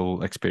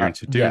 tangible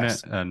experience of doing it.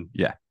 Yes, And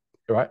yeah.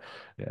 right.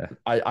 Yeah.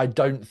 I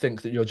don't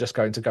think that you're just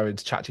going to go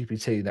into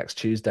ChatGPT next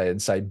Tuesday and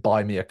say,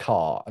 buy me a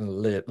car and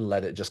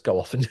let it just go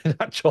off and do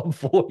that job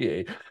for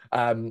you.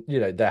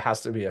 There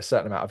has to be a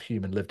certain amount of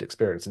human lived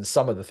experience in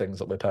some of the things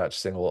that we're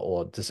purchasing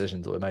or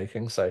decisions that we're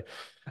making. So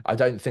I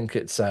don't think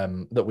it's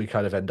that we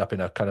kind of end up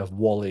in a kind of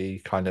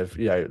Wally kind of,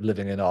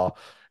 living in our,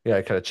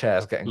 kind of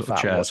chairs, getting Little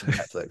fat and chairs.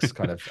 watching Netflix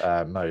kind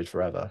of mode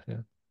forever. Yeah.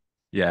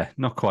 Yeah,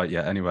 not quite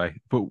yet anyway.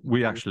 But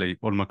we actually,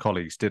 one of my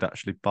colleagues did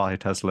actually buy a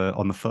Tesla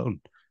on the phone,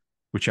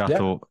 which I Yeah.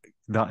 thought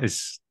that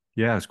is,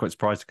 yeah, I was quite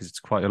surprised because it's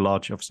quite a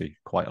large, obviously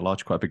quite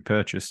a big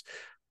purchase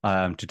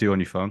to do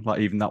on your phone. Like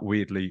even that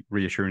weirdly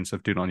reassurance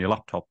of doing it on your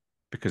laptop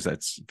because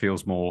it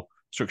feels more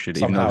structured,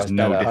 even though Somehow there's it's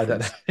no better. I don't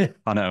difference. know.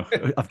 I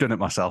know I've done it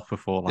myself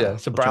before. Like Yeah,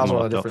 it's a I'll jump on browser my on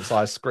a laptop. different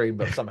size screen,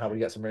 but somehow we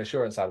get some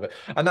reassurance out of it.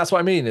 And that's what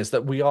I mean is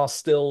that we are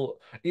still,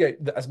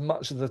 as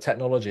much as the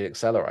technology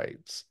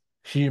accelerates,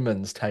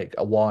 humans take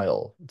a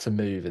while to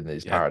move in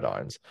these Yeah.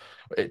 paradigms.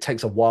 It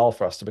takes a while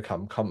for us to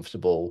become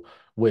comfortable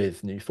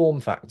with new form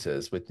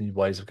factors, with new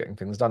ways of getting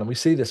things done. And we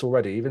see this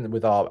already, even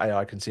with our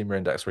AI Consumer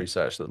Index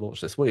research that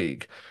launched this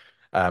week,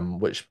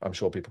 which I'm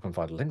sure people can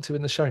find a link to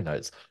in the show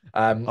notes,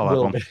 I'll add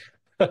will one. be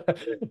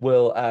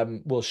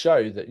will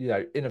show that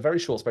in a very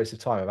short space of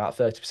time, about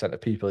 30%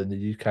 of people in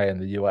the UK and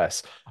the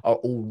US are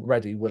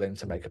already willing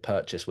to make a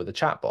purchase with a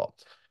chatbot.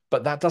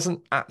 But that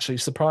doesn't actually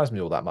surprise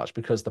me all that much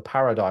because the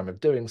paradigm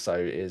of doing so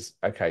is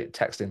okay,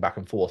 texting back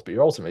and forth, but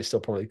you're ultimately still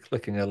probably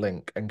clicking a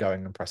link and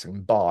going and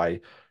pressing buy,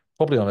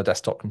 probably on a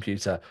desktop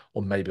computer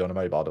or maybe on a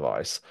mobile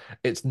device.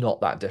 It's not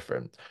that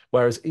different.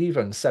 Whereas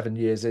even 7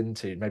 years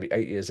into, maybe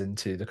 8 years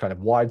into the kind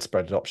of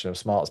widespread adoption of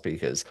smart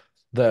speakers,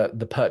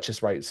 the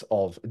purchase rates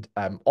of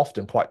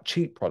often quite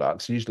cheap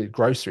products, usually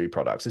grocery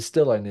products, is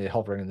still only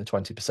hovering in the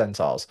 20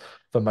 percentiles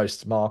for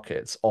most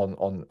markets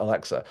on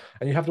Alexa.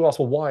 And you have to ask,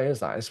 well, why is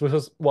that? It's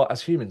because, well,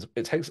 as humans,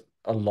 it takes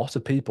a lot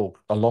of people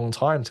a long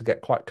time to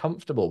get quite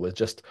comfortable with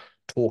just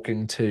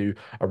talking to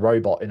a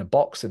robot in a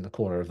box in the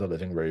corner of the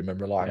living room and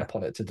relying Yeah.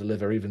 upon it to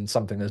deliver even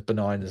something as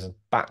benign as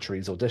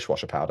batteries or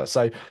dishwasher powder.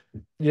 So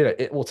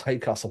it will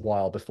take us a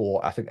while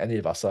before I think any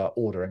of us are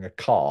ordering a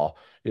car,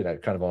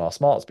 kind of on our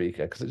smart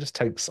speaker, because it just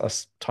takes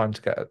us time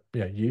to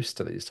get, used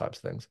to these types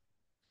of things.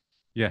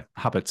 Yeah.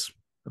 Habits,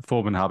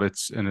 forming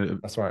habits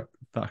and That's right.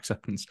 that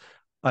acceptance.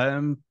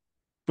 Um,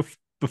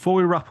 before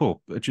we wrap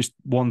up, just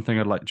one thing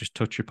I'd like to just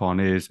touch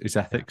upon is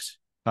Yeah. ethics.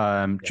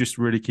 Yeah. Just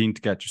really keen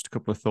to get just a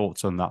couple of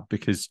thoughts on that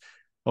because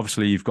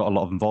obviously you've got a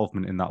lot of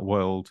involvement in that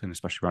world and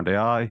especially around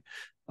AI.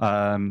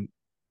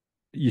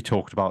 You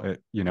talked about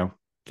it,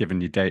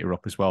 giving your data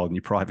up as well and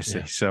your privacy.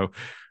 Yeah. So,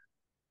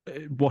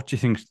 what do you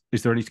think?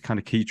 Is there any kind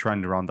of key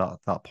trend around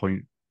that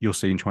point you'll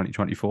see in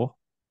 2024?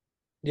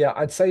 Yeah,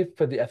 I'd say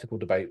for the ethical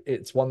debate,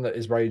 it's one that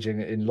is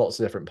raging in lots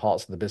of different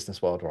parts of the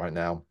business world right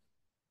now,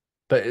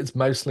 but it's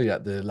mostly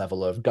at the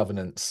level of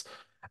governance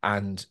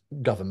and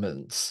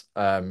governments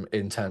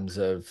in terms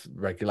of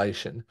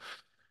regulation.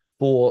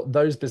 For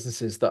those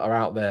businesses that are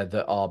out there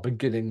that are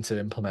beginning to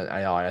implement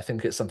AI, I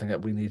think it's something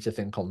that we need to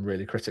think on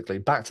really critically.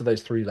 Back to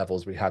those three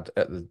levels we had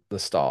at the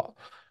start.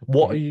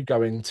 What are Mhm. you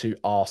going to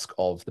ask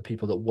of the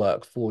people that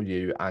work for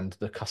you and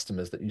the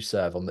customers that you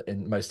serve on the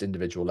most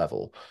individual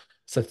level?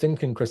 So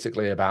thinking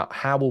critically about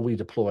how will we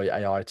deploy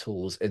AI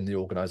tools in the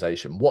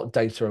organization? What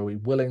data are we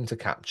willing to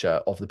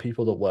capture of the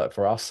people that work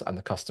for us and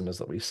the customers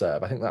that we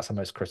serve? I think that's the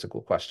most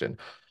critical question.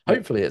 Yep.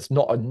 Hopefully, it's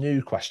not a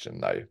new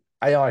question though.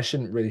 AI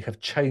shouldn't really have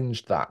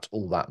changed that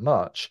all that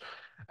much.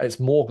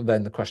 It's more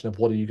than the question of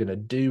what are you going to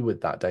do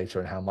with that data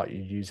and how might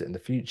you use it in the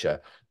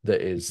future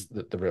that is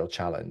the real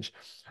challenge.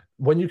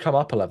 When you come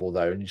up a level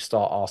though and you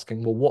start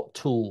asking, well, what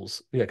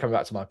tools, coming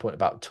back to my point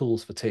about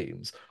tools for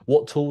teams,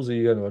 what tools are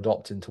you going to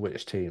adopt into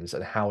which teams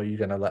and how are you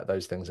going to let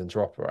those things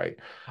interoperate?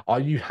 Are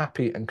you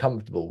happy and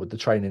comfortable with the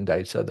training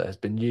data that has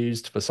been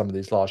used for some of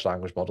these large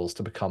language models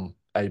to become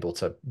able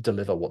to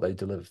deliver what they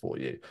deliver for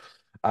you?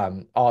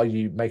 Are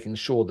you making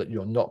sure that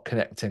you're not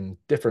connecting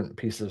different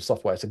pieces of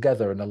software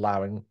together and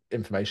allowing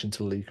information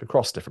to leak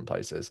across different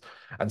places?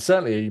 And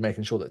certainly, are you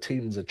making sure that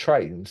teams are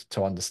trained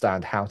to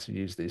understand how to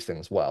use these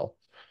things well?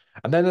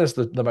 And then there's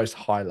the most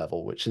high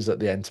level, which is at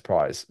the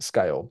enterprise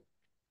scale.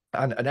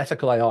 And an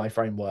ethical AI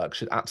framework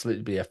should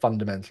absolutely be a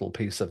fundamental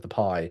piece of the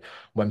pie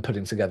when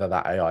putting together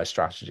that AI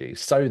strategy,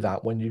 so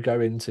that when you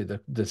go into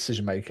the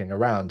decision making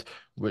around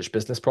which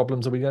business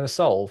problems are we going to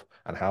solve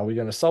and how are we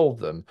going to solve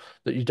them,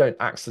 that you don't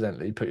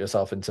accidentally put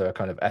yourself into a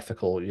kind of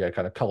ethical,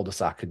 kind of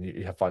cul-de-sac, and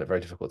you find it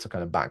very difficult to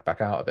kind of back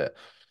out of it.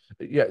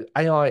 Yeah,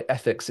 AI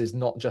ethics is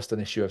not just an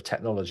issue of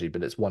technology,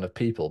 but it's one of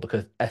people,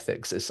 because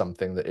ethics is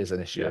something that is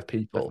an issue Yeah, of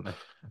people. definitely.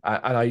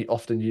 And I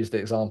often use the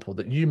example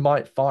that you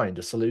might find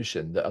a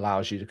solution that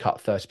allows you to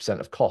cut 30%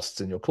 of costs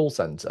in your call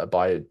center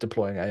by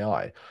deploying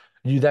AI.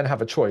 You then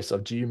have a choice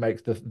of, do you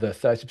make the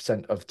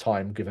 30% of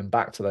time given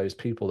back to those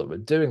people that were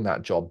doing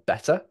that job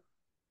better,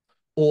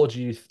 or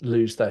do you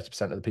lose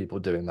 30% of the people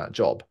doing that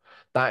job?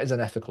 That is an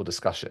ethical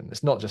discussion.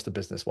 It's not just a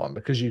business one,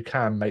 because you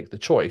can make the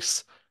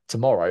choice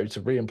tomorrow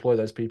to re-employ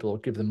those people or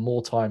give them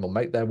more time or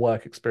make their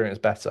work experience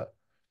better,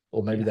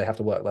 or maybe Yeah. they have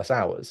to work less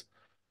hours.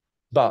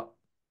 But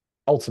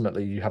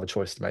ultimately, you have a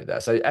choice to make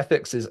there. So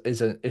ethics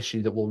is an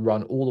issue that will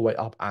run all the way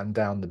up and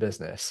down the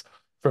business,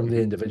 from the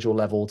Mhm. individual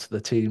level to the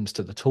teams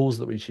to the tools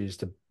that we choose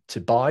to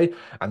buy,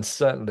 and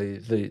certainly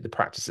the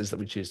practices that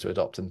we choose to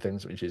adopt and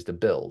things that we choose to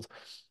build.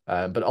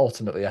 But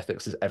ultimately,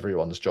 ethics is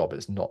everyone's job.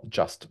 It's not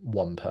just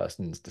one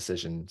person's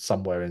decision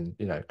somewhere in,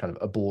 kind of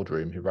a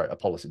boardroom who wrote a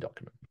policy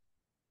document.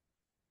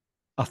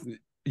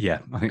 Yeah,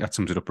 I think that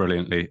sums it up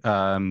brilliantly.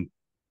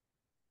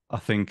 I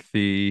think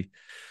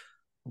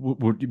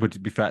would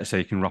it be fair to say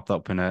you can wrap that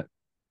up in a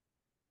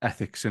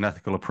ethics and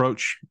ethical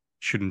approach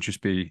shouldn't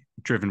just be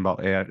driven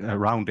about AI,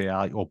 around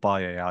AI or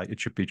by AI. It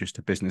should be just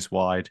a business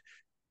wide,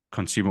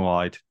 consumer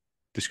wide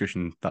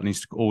discussion that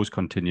needs to always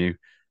continue.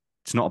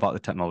 It's not about the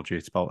technology;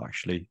 it's about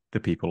actually the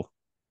people.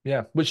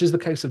 Yeah, which is the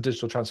case of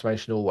digital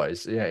transformation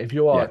always. Yeah, if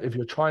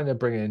you're trying to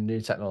bring in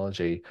new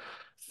technology,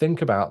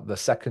 think about the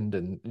second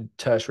and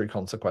tertiary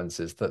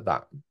consequences that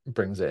that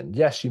brings in.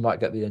 Yes, you might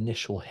get the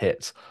initial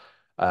hit,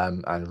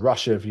 and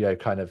rush of,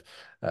 kind of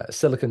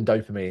silicon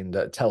dopamine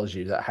that tells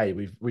you that, hey,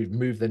 we've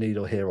moved the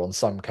needle here on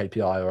some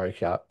KPI or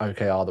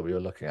OKR that we were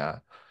looking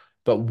at.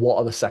 But what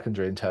are the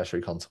secondary and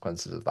tertiary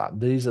consequences of that?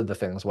 These are the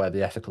things where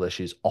the ethical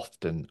issues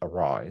often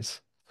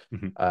arise.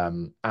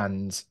 Mhm.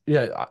 And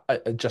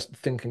just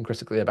thinking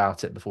critically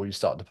about it before you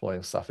start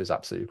deploying stuff is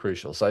absolutely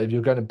crucial. So if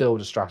you're going to build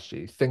a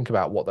strategy, think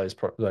about what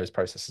those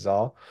processes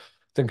are.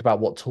 Think about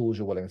what tools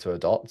you're willing to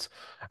adopt,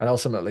 and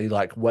ultimately,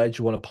 like, where do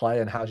you want to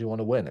play and how do you want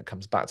to win? It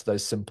comes back to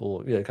those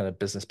simple, kind of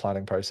business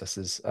planning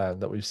processes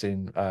that we've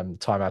seen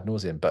time ad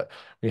nauseum. But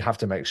we have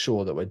to make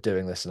sure that we're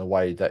doing this in a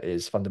way that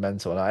is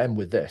fundamental. And I end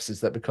with this: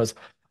 is that because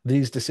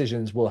these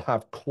decisions will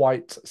have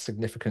quite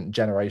significant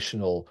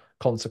generational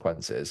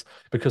consequences,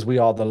 because we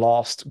are the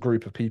last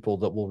group of people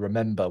that will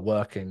remember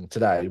working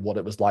today what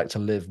it was like to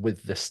live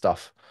with this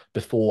stuff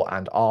before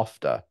and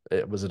after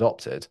it was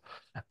adopted.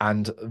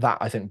 And that,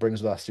 I think,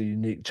 brings with us a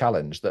unique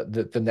challenge that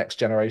the next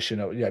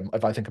generation,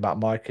 if I think about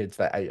my kids,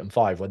 they're 8 and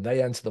 5, when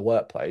they enter the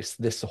workplace,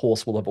 this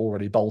horse will have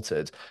already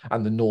bolted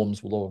and the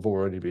norms will have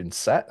already been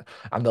set,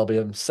 and they'll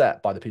be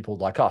set by the people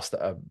like us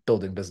that are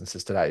building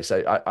businesses today.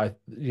 So I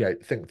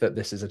think that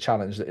this is a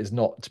challenge that is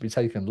not to be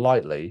taken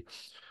lightly,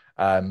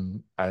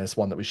 and it's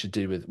one that we should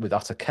do with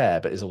utter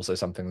care, but is also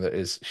something that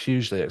is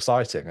hugely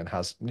exciting and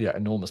has,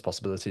 enormous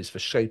possibilities for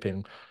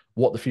shaping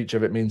what the future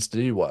of it means to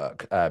do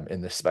work in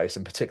this space,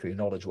 and particularly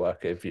knowledge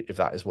work, if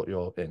that is what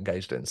you're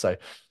engaged in. So,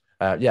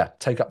 yeah,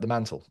 take up the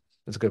mantle.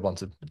 It's a good one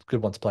to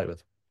play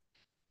with.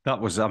 That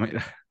was, I mean,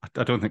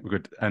 I don't think we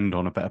could end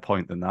on a better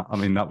point than that. I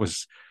mean,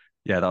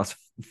 yeah, that's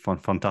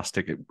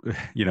fantastic.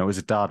 As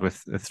a dad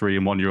with a 3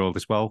 and 1 year old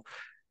as well,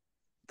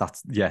 that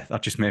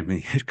just made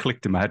me, it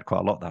clicked in my head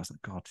quite a lot. I was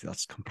like, God,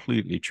 that's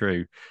completely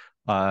true.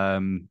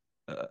 Um,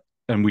 uh,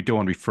 and we don't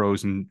want to be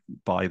frozen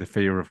by the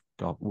fear of,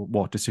 God,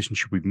 what decision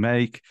should we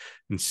make?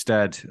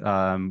 Instead,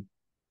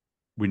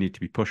 we need to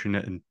be pushing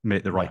it and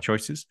make the right Yeah.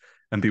 choices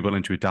and be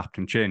willing to adapt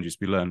and change as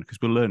we learn, because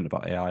we're learning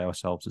about AI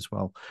ourselves as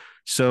well.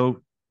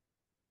 So,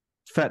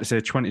 fair to say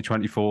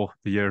 2024,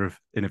 the year of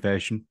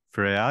innovation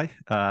for AI.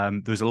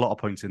 There's a lot of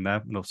points in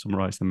there, and I'll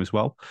summarize them as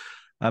well.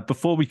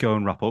 Before we go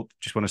and wrap up,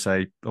 just want to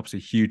say, obviously,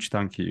 huge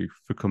thank you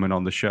for coming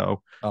on the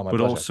show. Oh, my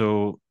But pleasure.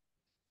 also,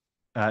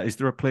 is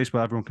there a place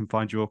where everyone can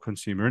find your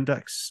consumer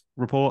index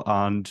report,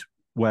 and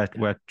where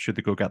should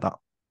they go get that?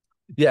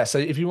 Yeah, so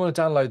if you want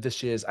to download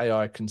this year's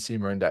AI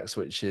Consumer Index,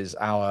 which is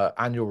our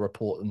annual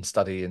report and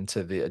study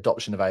into the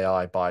adoption of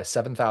AI by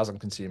 7,000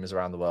 consumers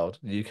around the world,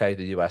 the UK,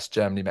 the US,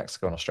 Germany,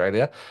 Mexico, and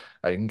Australia,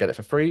 you can get it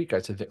for free.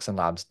 Go to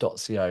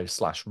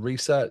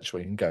vixenlabs.co/research,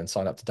 where you can go and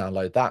sign up to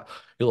download that.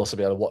 You'll also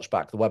be able to watch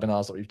back the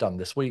webinars that we've done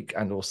this week,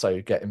 and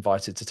also get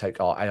invited to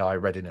take our AI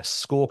readiness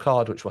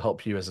scorecard, which will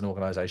help you as an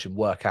organization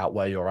work out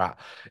where you're at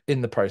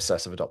in the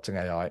process of adopting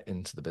AI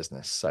into the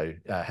business. So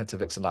head to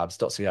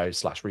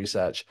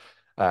vixenlabs.co/research.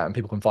 And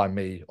people can find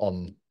me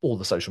on all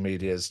the social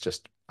medias,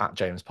 just at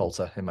James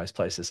Poulter in most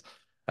places.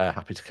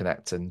 Happy to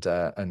connect and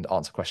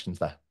answer questions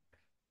there.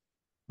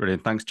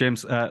 Brilliant. Thanks,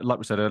 James. Like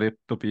we said earlier,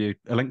 there'll be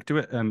a link to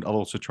it, and I'll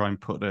also try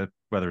and put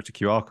whether it's a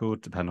QR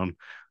code, depending on,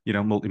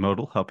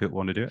 multimodal, how people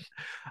want to do it.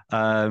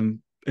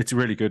 It's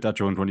really good. I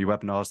joined one of your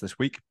webinars this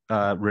week.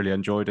 Really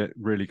enjoyed it.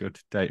 Really good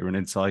data and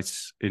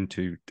insights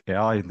into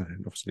AI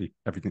and obviously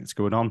everything that's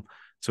going on.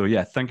 So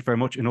yeah, thank you very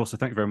much. And also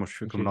thank you very much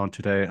for coming on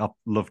today. I've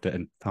loved it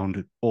and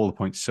found all the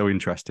points so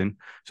interesting.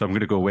 So I'm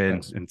going to go away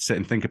and sit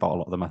and think about a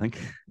lot of them, I think.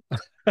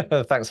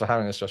 Thanks for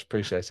having us, Josh.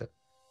 Appreciate it.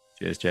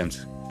 Cheers,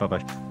 James.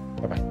 Bye-bye.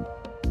 Bye-bye.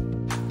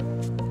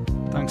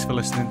 Thanks for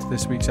listening to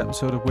this week's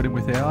episode of Winning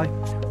with AI.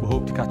 We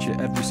hope to catch you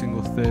every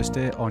single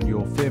Thursday on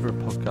your favourite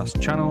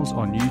podcast channels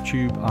on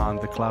YouTube and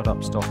the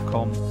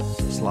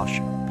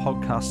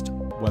cloudapps.com/podcast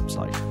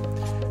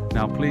website.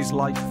 Now, please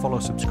like, follow,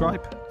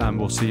 subscribe, and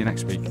we'll see you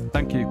next week.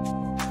 Thank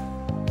you.